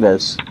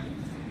Davis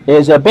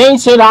is a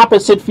base hit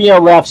opposite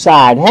field left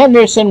side.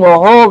 Henderson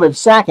will hold at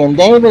second.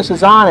 Davis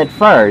is on at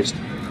first.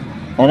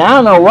 And I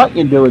don't know what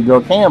you do with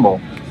Bill Campbell.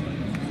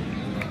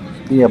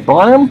 Do you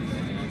bunt him?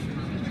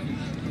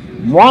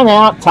 1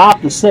 out,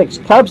 top to 6.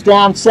 Cubs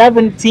down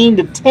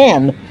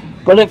 17-10,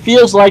 but it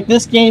feels like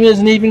this game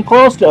isn't even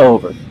close to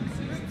over.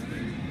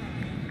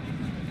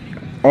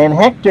 And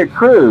Hector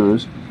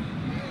Cruz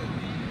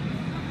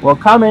will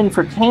come in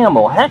for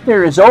Campbell.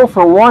 Hector is 0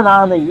 for 1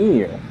 on the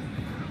year.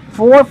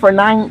 4 for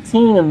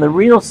 19 in the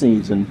real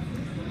season.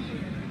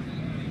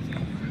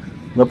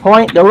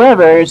 LaPointe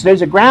delivers.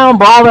 There's a ground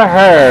ball to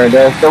Hurd.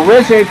 There's the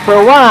Wizard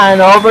for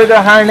 1 over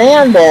to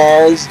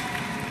Hernandez.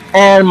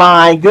 And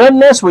my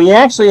goodness, we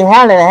actually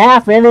had a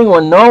half inning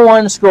when no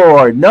one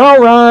scored. No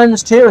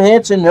runs, 2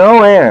 hits, and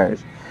no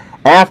errors.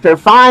 After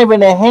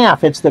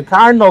 5.5, it's the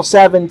Cardinals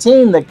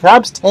 17, the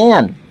Cubs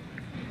 10.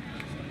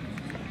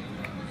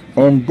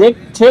 And Dick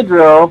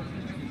Tidrow,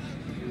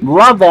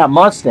 love that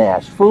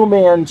mustache. Fu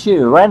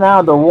Manchu, right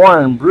out of the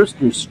Warren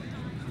Brewster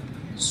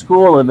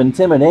School of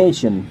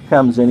Intimidation,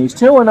 comes in. He's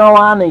 2-0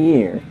 on the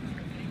year.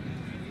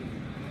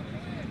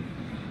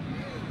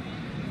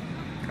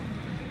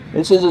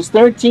 This is his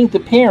 13th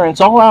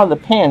appearance, all out of the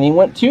pen. He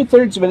went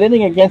 2/3 of an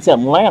inning against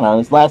Atlanta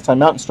his last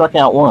time out and struck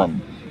out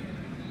 1.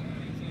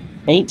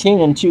 18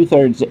 and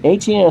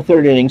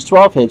 1/3 innings,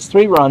 12 hits,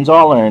 3 runs,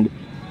 all earned.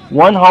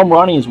 1 home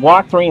run. He's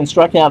walked 3 and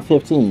struck out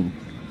 15.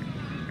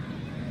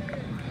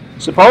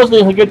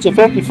 Supposedly he'll get to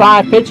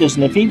 55 pitches,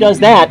 and if he does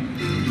that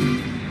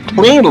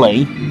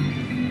cleanly,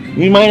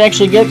 we might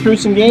actually get through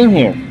some game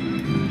here.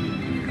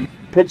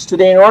 Pitch to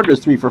Dane Orgers,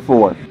 3 for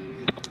 4.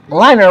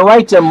 Liner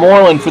right to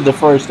Moreland for the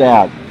first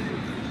out.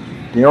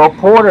 Darryl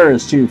Porter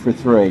is 2 for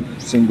 3.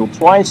 Single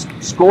twice,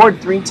 scored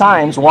 3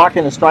 times,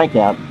 walking a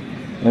strikeout.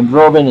 and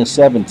drove in his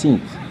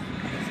 17th.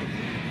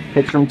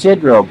 Pitch from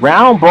Tidrow.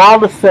 Ground ball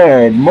to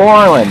third.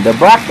 Moreland to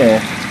Buckner.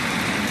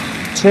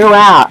 2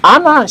 out.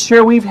 I'm not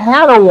sure we've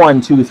had a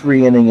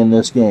 1-2-3 inning in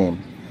this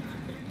game.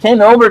 Ken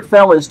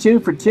Obergfell is 2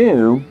 for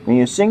 2. He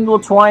has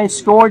singled twice,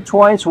 scored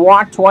twice,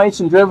 walked twice,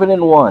 and driven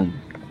in 1.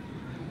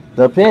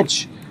 The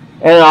pitch.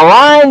 And a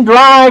line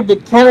drive to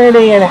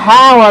Kennedy, and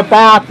how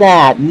about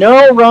that?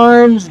 No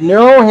runs,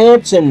 no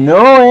hits, and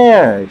no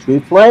errors. We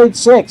played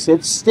 6.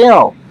 It's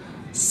still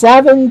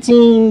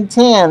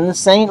 17-10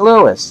 St.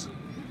 Louis.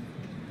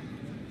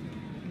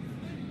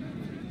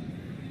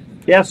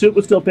 Yeah, Soup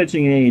was still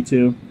pitching in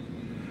 82.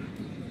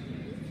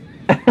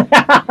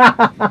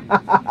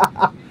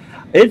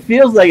 It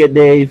feels like it,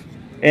 Dave.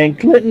 And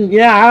Clinton,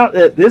 yeah,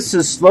 this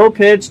is slow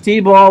pitch,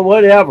 T-ball,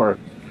 whatever.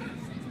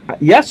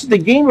 Yes, the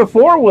game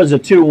before was a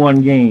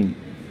 2-1 game.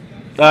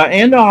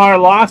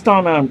 Andahar lost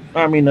on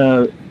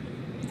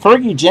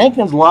Fergie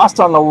Jenkins lost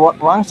on the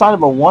wrong side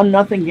of a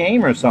 1-0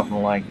 game or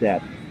something like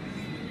that.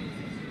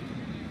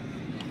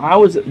 I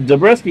was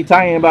Zabriskie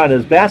talking about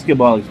his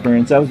basketball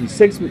experience. I was the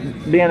sixth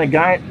man, a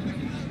guy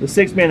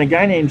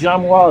named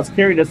John Wallace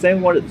carried us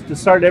in to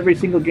start every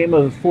single game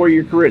of his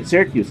 4-year career at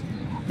Syracuse.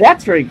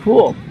 That's very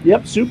cool.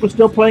 Yep, Soup was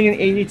still playing in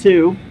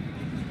 82.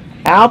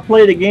 Al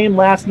played a game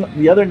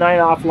the other night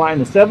offline,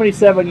 the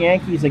 77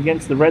 Yankees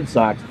against the Red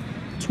Sox,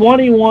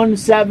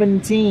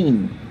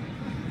 21-17.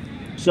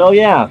 So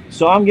yeah,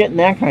 I'm getting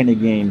that kind of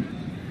game.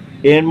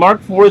 And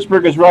Mark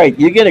Forsberg is right.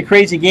 You get a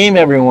crazy game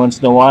every once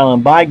in a while,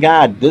 and by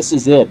God, this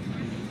is it.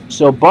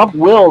 So Bump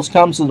Wills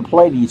comes to the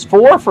plate. He's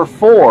 4 for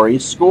 4.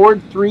 He's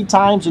scored 3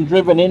 times and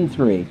driven in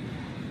 3.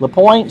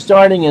 LaPointe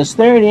starting his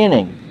 3rd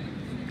inning.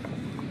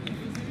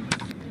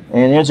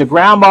 And there's a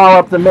ground ball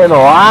up the middle.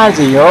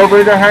 Ozzie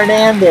over to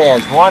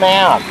Hernandez. 1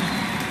 out.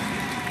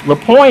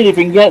 LaPointe, if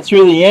he can get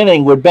through the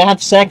inning, would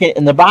bat second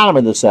in the bottom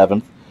of the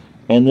 7th.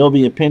 And there'll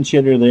be a pinch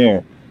hitter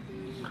there.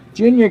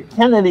 Junior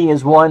Kennedy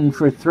is 1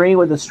 for 3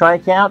 with a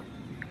strikeout.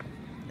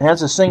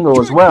 Has a single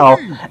as well.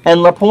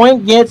 And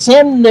LaPointe gets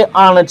him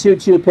on a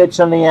 2-2 pitch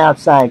on the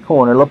outside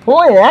corner.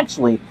 LaPointe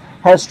actually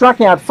has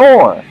struck out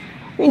 4.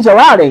 He's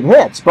allowed 8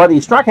 hits, but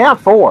he struck out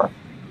 4.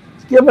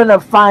 Given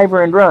up 5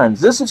 earned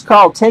runs. This is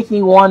called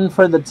taking 1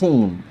 for the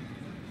team.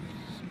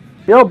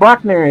 Bill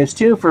Buckner is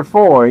 2 for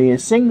 4. He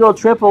is single,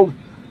 tripled,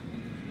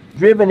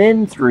 driven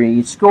in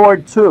 3,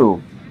 scored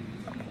 2.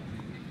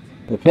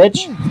 The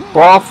pitch,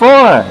 ball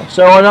 4.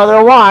 So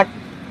another walk.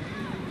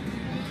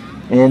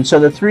 And so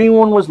the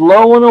 3-1 was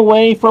low and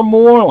away from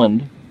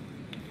Moreland.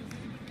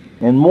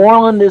 And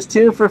Moreland is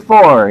 2 for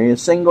 4. He is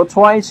single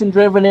twice and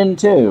driven in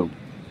 2.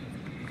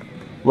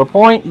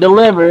 LaPointe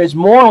delivers.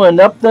 Moreland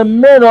up the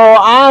middle.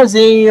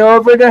 Ozzie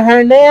over to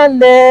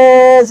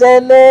Hernandez,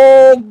 and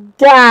they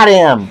got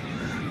him.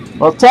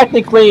 Well,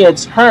 technically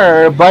it's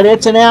her, but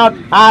it's an out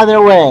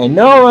either way.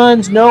 No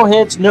runs, no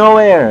hits, no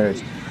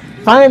errors.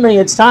 Finally,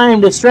 it's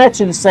time to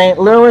stretch in St.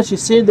 Louis. You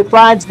see the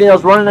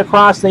Clydesdales running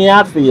across the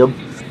outfield.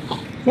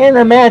 Can't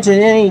imagine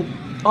any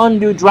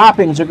undue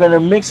droppings are going to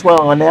mix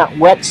well on that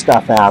wet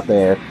stuff out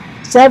there.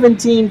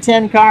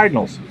 17-10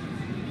 Cardinals.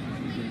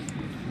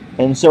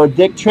 And so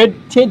Dick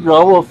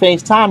Tidrow will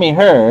face Tommy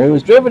Herr, who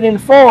was driven in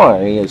 4.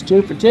 He is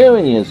 2 for 2.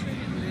 He is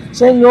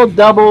single,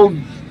 doubled,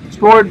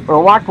 scored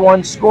or walked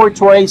once, scored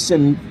twice,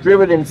 and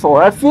driven in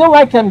 4. I feel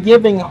like I'm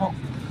giving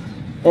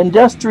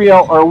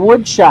industrial or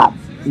wood shop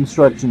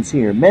instructions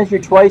here. Measure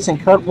twice and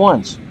cut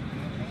once.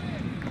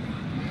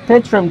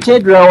 Pitch from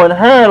Tidrow, and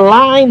Herr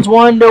lines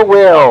 1 to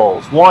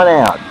Wills. 1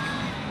 out.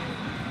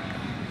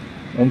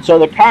 And so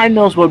the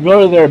Cardinals will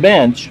go to their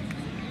bench.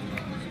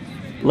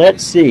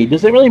 Let's see.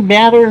 Does it really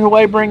matter who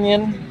I bring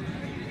in?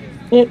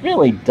 It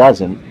really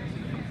doesn't.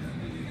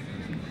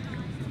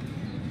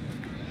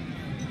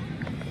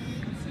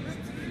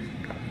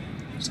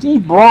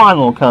 Steve Braun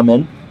will come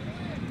in.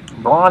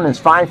 Braun is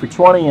 5 for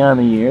 20 on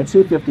the year,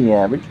 250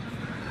 average.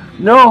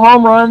 No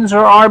home runs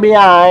or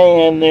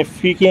RBI, and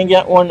if you can't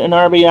get an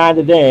RBI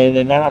today,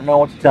 then I don't know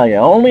what to tell you.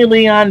 Only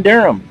Leon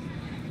Durham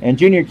and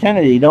Junior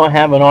Kennedy don't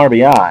have an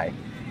RBI.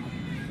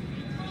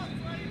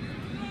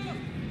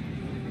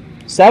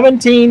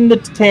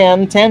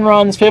 17-10, 10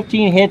 runs,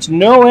 15 hits,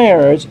 no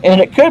errors,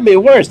 and it could be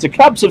worse. The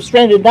Cubs have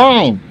stranded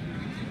 9.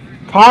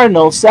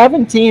 Cardinals,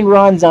 17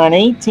 runs on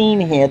 18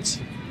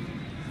 hits,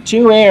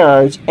 2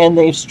 errors, and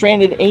they've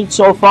stranded 8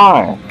 so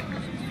far.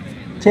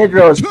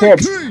 Tidrow's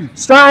pitch,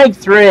 strike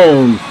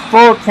 3,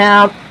 full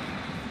count,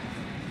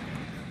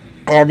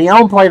 and the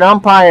home plate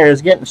umpire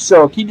is getting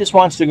soaked. He just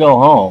wants to go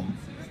home.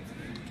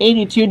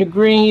 82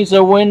 degrees,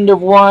 a wind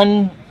of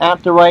 1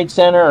 out to right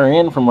center or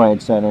in from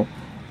right center.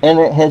 And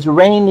it has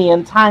rained the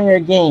entire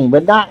game,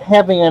 but not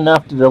heavy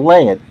enough to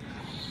delay it.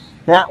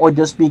 That would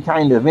just be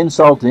kind of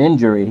insult to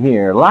injury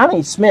here.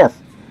 Lonnie Smith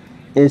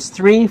is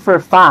 3 for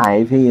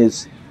 5. He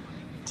is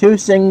 2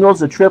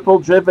 singles, a triple,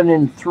 driven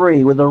in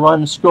 3 with a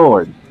run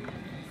scored.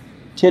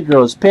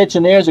 Tidrow's pitch,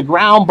 and there's a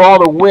ground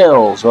ball to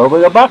Wills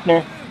over to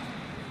Buckner.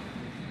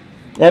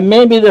 And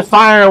maybe the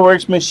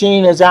fireworks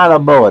machine is out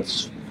of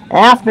bullets.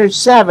 After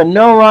 7,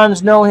 no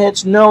runs, no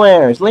hits, no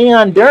errors.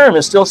 Leon Durham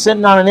is still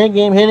sitting on an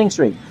 8-game hitting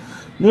streak.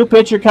 New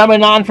pitcher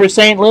coming on for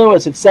St.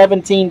 Louis at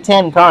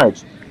 17-10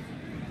 Cards.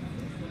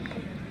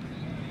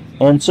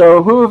 And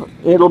so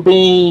it'll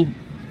be,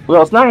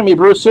 well, it's not going to be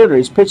Bruce Sutter.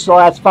 He's pitched the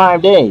last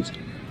 5 days.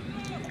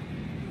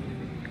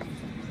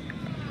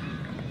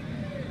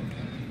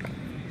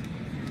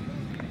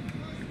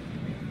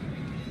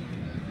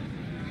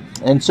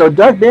 And so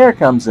Doug Bear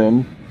comes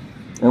in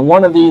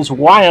one of these,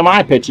 why am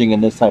I pitching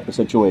in this type of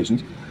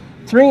situations?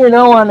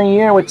 3-0 on the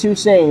year with 2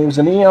 saves,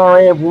 an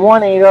ERA of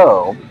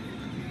 1.80.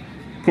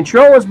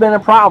 Control has been a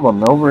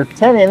problem. Over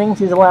 10 innings,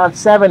 he's allowed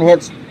 7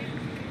 hits,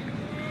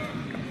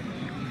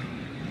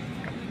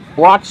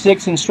 walked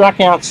 6, and struck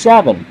out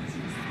 7.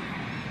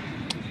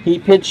 He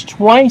pitched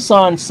twice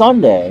on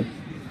Sunday,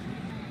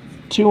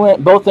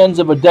 both ends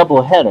of a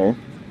doubleheader.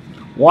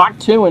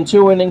 Walked 2 in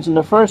 2 innings in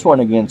the first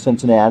one against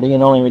Cincinnati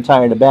and only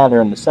retired a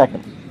batter in the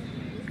second.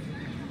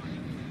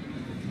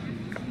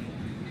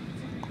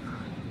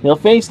 He'll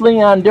face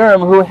Leon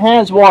Durham, who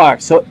has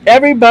walked. So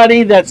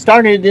everybody that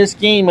started this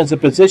game as a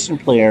position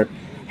player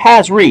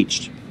has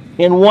reached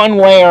in one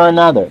way or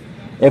another.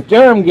 If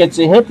Durham gets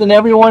a hit, then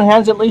everyone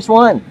has at least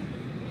one.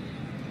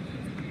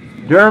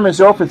 Durham is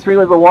 0 for 3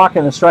 with a walk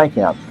and a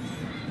strikeout.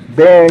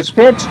 Bears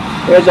pitch.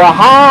 There's a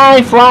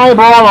high fly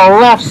ball to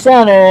left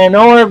center, and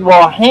Ord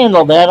will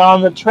handle that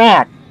on the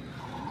track.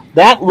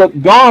 That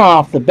looked gone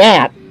off the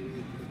bat,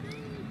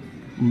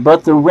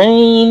 but the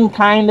rain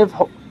kind of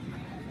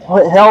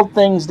held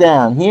things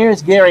down.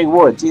 Here's Gary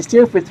Woods. He's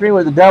 2 for 3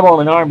 with a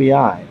double and an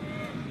RBI.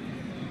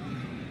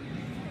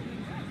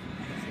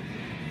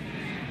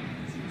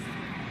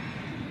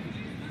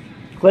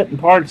 Clinton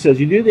Park says,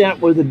 you do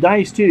that with the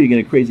dice too. You get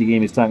a crazy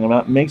game he's talking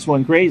about. It makes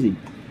one crazy.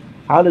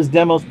 How does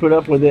Demos put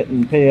up with it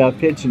and pay out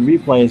pitch and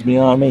replay is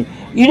beyond me.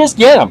 You just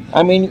get them.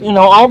 I mean, you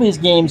know, all these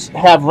games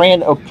have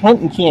random... Oh,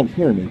 Clinton can't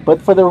hear me.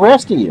 But for the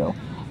rest of you,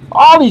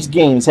 all these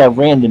games have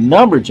random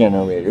number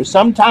generators.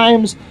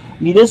 Sometimes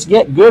you just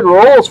get good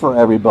rolls for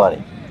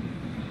everybody.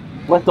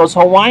 Like those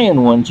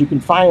Hawaiian ones you can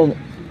find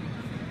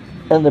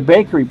in the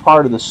bakery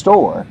part of the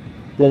store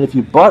that if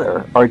you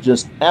butter are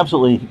just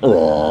absolutely...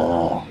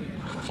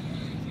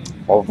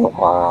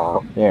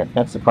 There,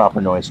 that's the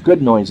proper noise.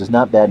 Good noises,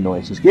 not bad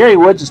noises. Gary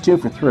Woods is 2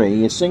 for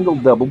 3. A single,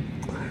 double.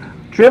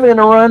 Driven in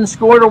a run,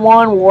 scored a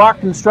 1,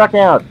 walked and struck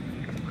out.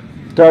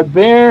 Doug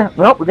Bear,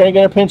 nope, we're going to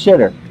get a pinch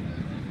hitter.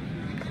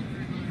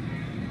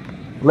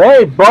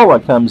 Larry Boa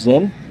comes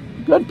in.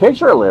 Good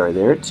picture of Larry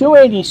there.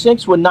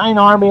 286 with 9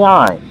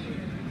 RBI.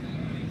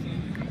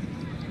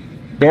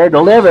 Bear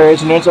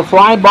delivers, and there's a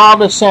fly ball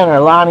to center.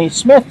 Lonnie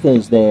Smith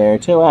is there,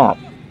 2 out.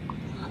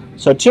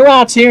 So 2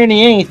 outs here in the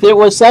 8th. It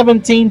was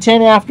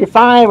 17-10 after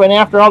 5, and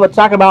after all the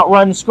talk about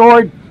runs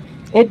scored,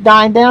 it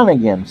died down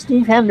again.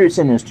 Steve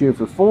Henderson is 2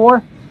 for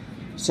 4.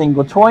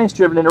 Single twice,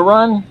 driven in a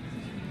run.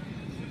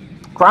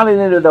 Grounded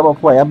into a double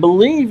play. I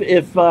believe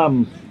if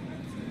I.D.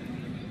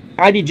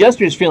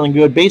 Jester is feeling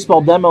good,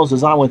 Baseball Demos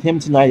is on with him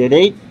tonight at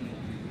 8.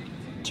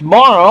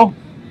 Tomorrow,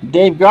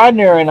 Dave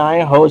Gardner and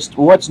I host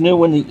What's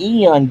New in the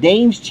E on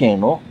Dave's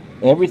channel.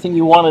 Everything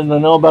you wanted to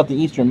know about the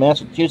Eastern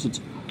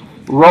Massachusetts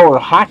Roller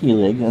Hockey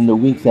League and the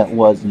week that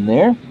was in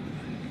there.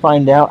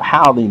 Find out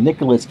how the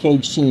Nicolas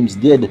Cage teams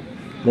did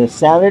this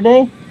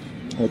Saturday.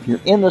 If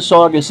you're in the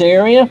Saugus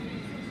area,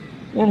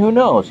 and who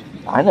knows?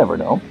 I never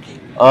know.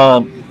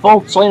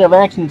 Full slate of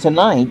action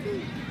tonight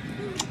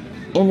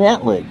in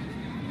that league.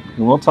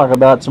 And we'll talk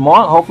about it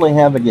tomorrow. Hopefully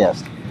have a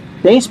guest.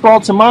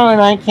 Baseball tomorrow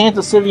night,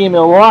 Kansas City and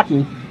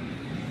Milwaukee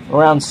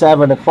around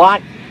 7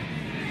 o'clock.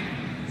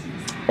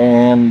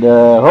 And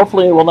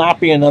hopefully it will not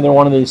be another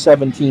one of these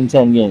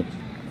 17-10 games.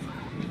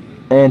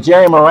 And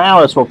Jerry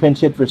Morales will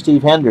pinch hit for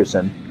Steve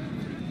Henderson.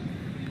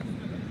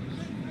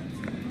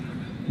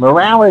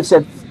 Morales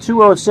at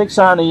 206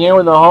 on the year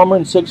with a homer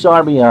and 6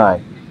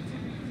 RBI.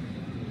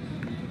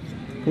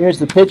 Here's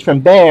the pitch from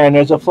Bear, and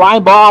there's a fly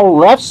ball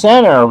left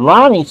center.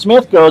 Lonnie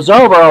Smith goes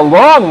over a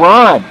long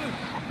run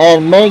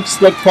and makes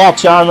the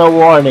catch on the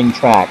warning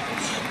track.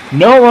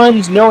 No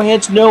runs, no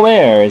hits, no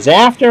errors.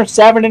 After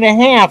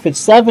 7.5,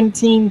 it's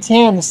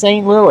 17-10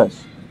 St. Louis.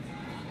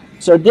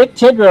 So Dick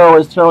Tidrow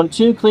has thrown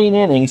 2 clean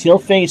innings. He'll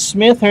face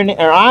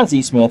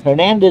Ozzie Smith,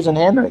 Hernandez, and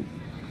Henry.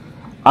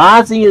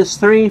 Ozzie is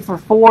 3 for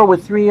 4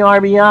 with 3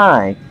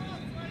 RBI.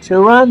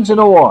 2 runs and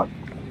a walk.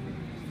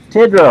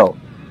 Tidrow,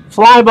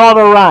 fly ball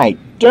to right.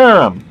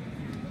 Durham,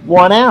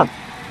 1 out.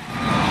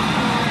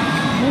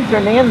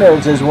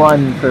 Hernandez is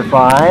 1 for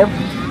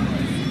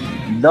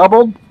 5.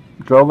 Doubled,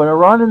 drove in a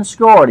run and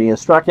scored. He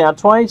has struck out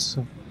twice.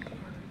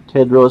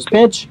 Tidrow's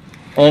pitch,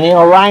 and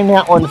he'll line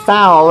that one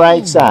foul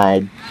right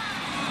side.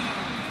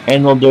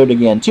 And we'll do it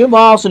again. 2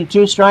 balls and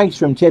 2 strikes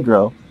from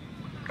Tidrow.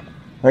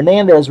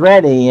 Hernandez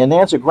ready, and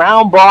that's a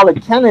ground ball to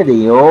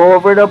Kennedy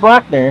over to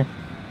Buckner.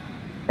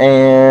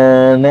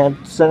 And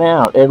that's an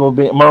out. It'll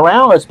be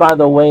Morales, by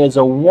the way, is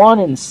a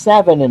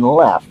 1-7 in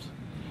left.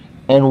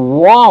 And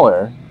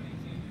Waller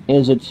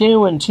is a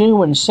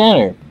 2-2 in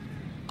center.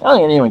 I don't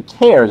think anyone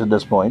cares at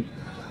this point.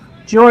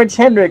 George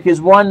Hendrick is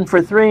 1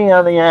 for 3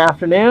 on the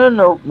afternoon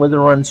with a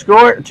run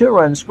scored, 2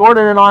 runs scored,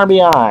 and an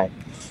RBI.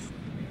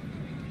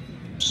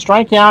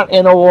 Strikeout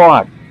and a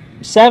walk.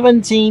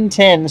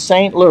 17-10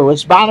 St.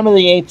 Louis. Bottom of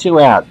the 8th, 2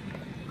 out.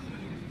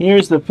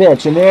 Here's the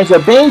pitch, and there's a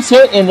base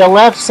hit into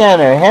left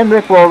center.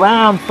 Hendrick will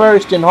round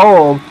first and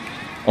hold,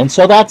 and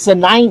so that's the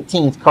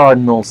 19th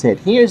Cardinals hit.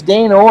 Here's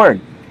Dane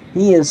Org.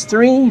 He is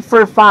 3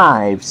 for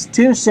 5,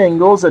 2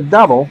 singles, a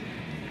double,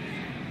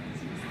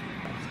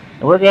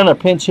 and we're going to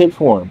pinch hit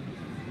for him.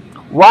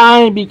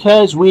 Why?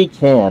 Because we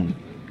can.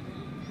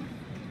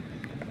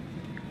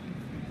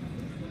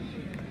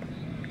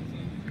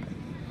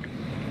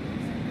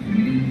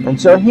 And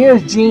so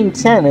here's Gene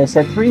Tennis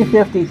at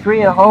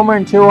 353, a homer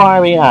and 2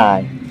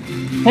 RBI.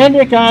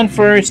 Hendrick on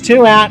first,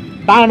 2 out,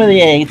 bottom of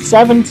the 8th,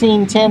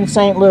 17-10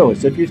 St.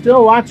 Louis. If you're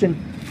still watching,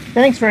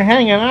 thanks for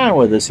hanging on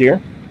with us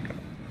here.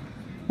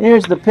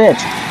 Here's the pitch.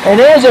 And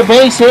there's a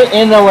base hit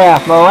in the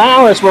left.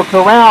 Morales will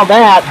corral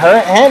that.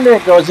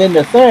 Hendrick goes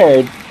into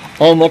third.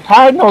 And the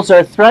Cardinals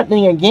are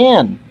threatening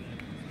again.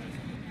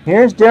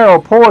 Here's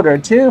Darrell Porter,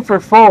 2 for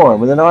 4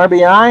 with an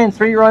RBI and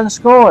 3 runs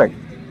scored.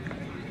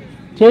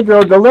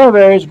 Tidrow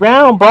delivers,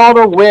 ground ball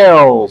to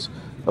Wills.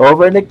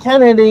 Over to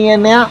Kennedy,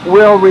 and that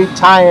will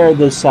retire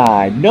the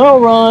side.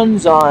 No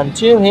runs on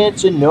 2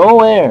 hits and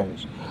no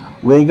errors.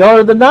 We go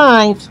to the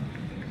 9th.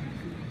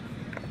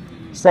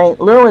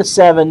 St. Louis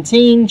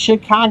 17,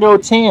 Chicago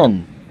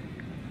 10.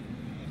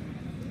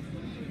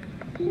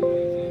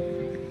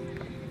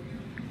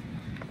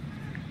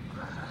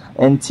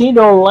 And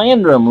Tito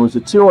Landrum, who's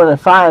a 2 and a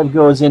 5,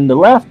 goes into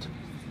left.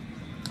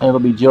 It'll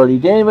be Jody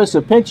Davis,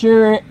 a pinch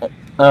hitter,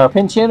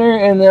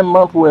 and then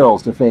Monk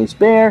Wills to face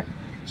Bear.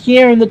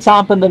 Here in the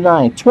top of the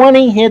 9th,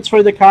 20 hits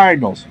for the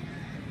Cardinals.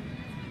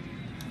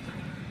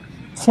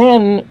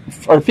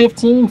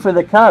 15 for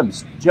the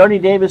Cubs. Jody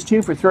Davis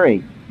 2 for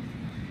 3.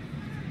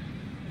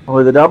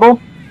 With a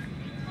double.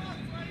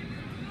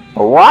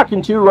 A walk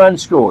and 2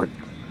 runs scored.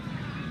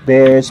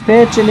 Bears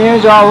pitch, and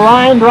there's a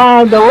line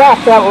drive to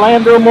left that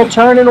Landrum will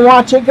turn and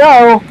watch it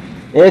go.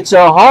 It's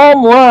a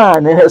home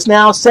run, and it's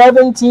now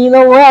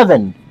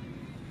 17-11.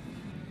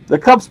 The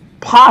Cubs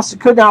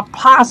could not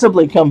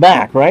possibly come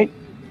back, right?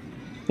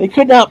 They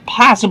could not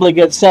possibly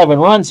get 7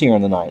 runs here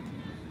in the 9th.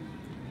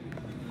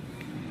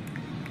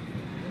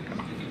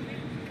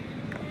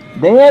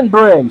 Dan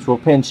Briggs will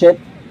pinch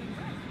hit.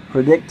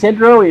 For Dick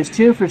Tidrow, he's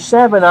 2 for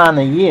 7 on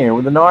the year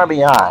with an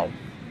RBI.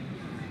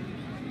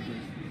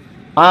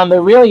 On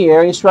the real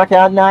year, he struck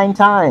out 9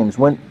 times,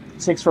 went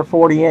 6 for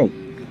 48.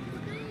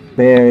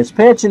 Bears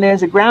pitch, and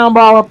there's a ground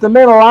ball up the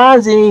middle.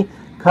 Ozzie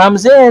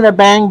comes in, a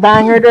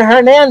bang-banger to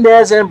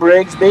Hernandez, and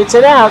Briggs beats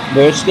it out.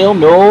 There's still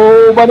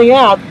nobody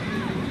out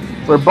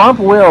for Bump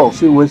Wills,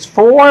 who was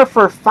 4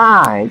 for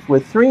 5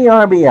 with 3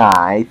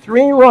 RBI,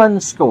 3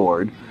 runs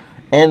scored,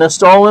 and a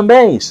stolen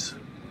base.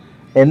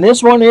 And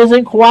this one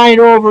isn't quite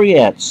over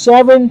yet.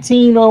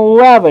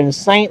 17-11,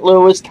 St.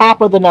 Louis,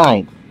 top of the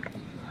 9th.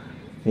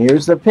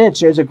 Here's the pitch.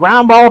 There's a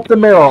ground ball up the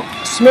middle.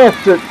 Smith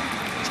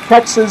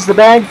catches the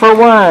bag for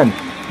 1.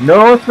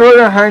 No throw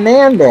to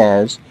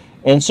Hernandez.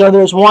 And so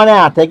there's 1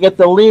 out. They get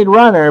the lead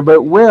runner,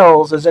 but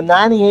Wills has a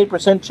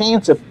 98%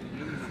 chance of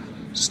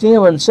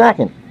stealing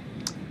second.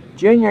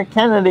 Junior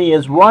Kennedy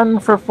is 1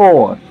 for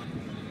 4.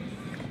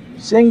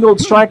 Singled,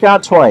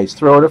 strikeout twice.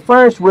 Throw to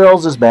first.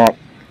 Wills is back.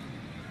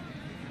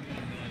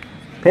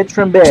 Pitch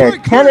from Bear.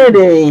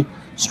 Kennedy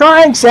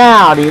strikes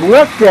out. He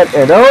looked at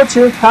an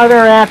 0-2 cutter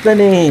at the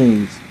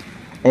knees.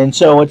 And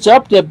so it's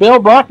up to Bill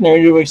Buckner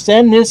to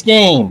extend this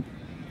game.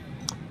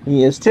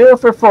 He is 2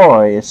 for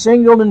 4. He is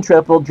singled and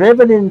tripled,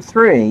 driven in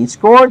 3,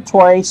 scored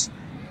twice,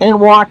 and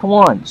walked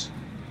once.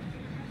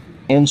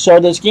 And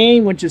so this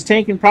game, which has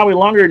taken probably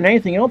longer than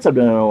anything else I've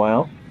done in a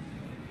while.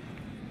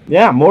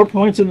 Yeah, more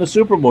points in the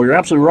Super Bowl. You're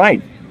absolutely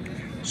right.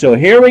 So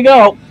here we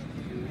go.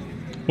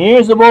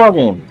 Here's the ball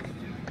game.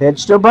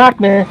 Pitch to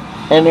Buckner,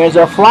 and there's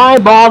a fly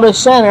ball to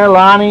center.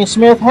 Lonnie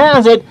Smith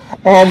has it,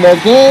 and the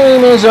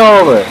game is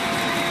over.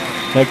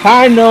 The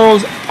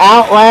Cardinals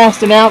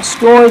outlast and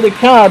outscore the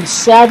Cubs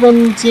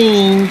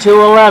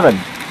 17-11.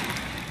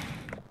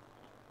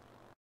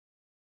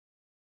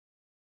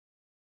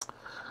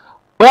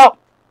 Well,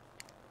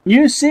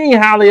 you see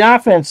how the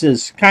offense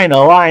is kind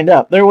of lined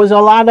up. There was a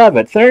lot of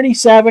it.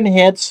 37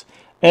 hits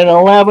and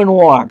 11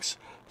 walks.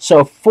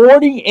 So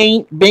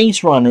 48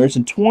 base runners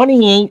and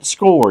 28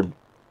 scored.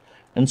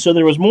 And so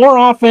there was more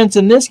offense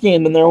in this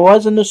game than there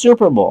was in the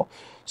Super Bowl.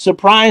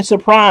 Surprise,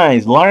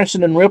 surprise.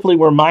 Larson and Ripley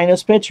were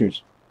minus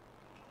pitchers.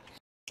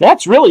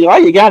 That's really all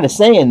you got to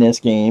say in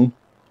this game.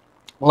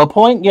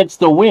 LaPointe gets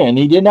the win.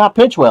 He did not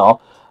pitch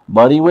well,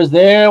 but he was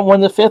there when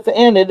the 5th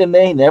ended, and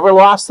they never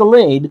lost the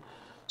lead.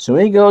 So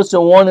he goes to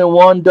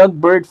 1-1. Doug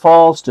Bird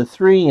falls to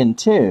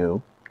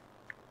 3-2.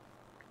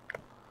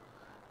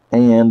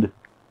 And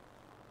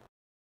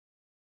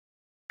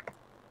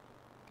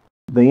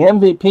the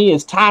MVP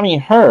is Tommy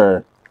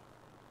Herr,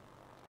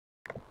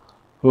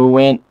 who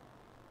went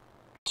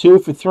 2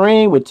 for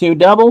 3 with 2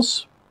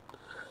 doubles.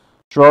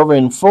 Drove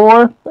in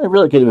 4. It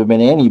really could have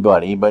been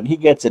anybody, but he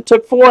gets it.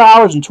 Took 4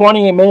 hours and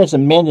 28 minutes,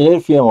 and man, did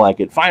it feel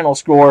like it. Final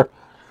score,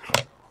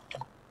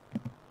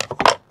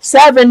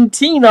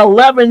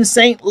 17-11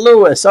 St.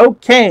 Louis.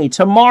 Okay,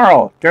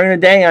 tomorrow during the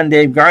day on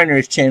Dave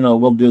Gardner's channel,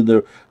 we'll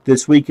do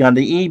This Week on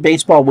the E.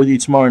 Baseball with you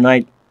tomorrow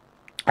night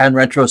on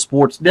Retro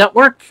Sports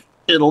Network.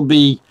 It'll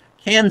be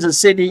Kansas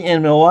City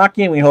and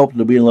Milwaukee, and we hope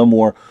it'll be a little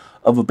more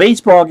of a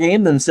baseball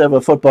game than instead of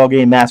a football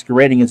game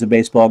masquerading as a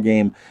baseball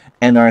game.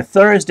 And our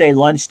Thursday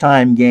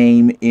lunchtime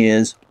game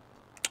is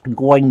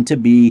going to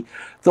be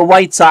the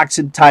White Sox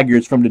and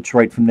Tigers from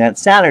Detroit from that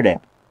Saturday.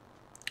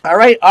 All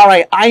right.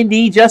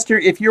 ID Jester,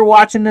 if you're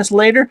watching this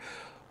later,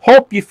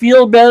 hope you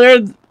feel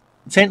better.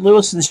 St.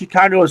 Louis and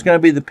Chicago is going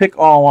to be the pick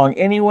all along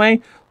anyway.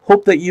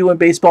 Hope that you and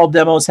baseball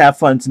demos have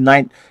fun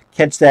tonight.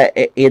 Catch that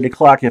at 8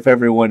 o'clock if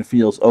everyone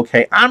feels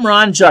okay. I'm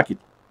Ron Juckett.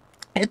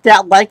 Hit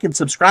that like and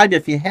subscribe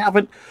if you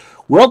haven't.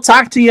 We'll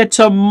talk to you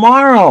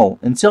tomorrow.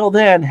 Until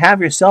then,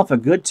 have yourself a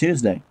good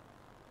Tuesday.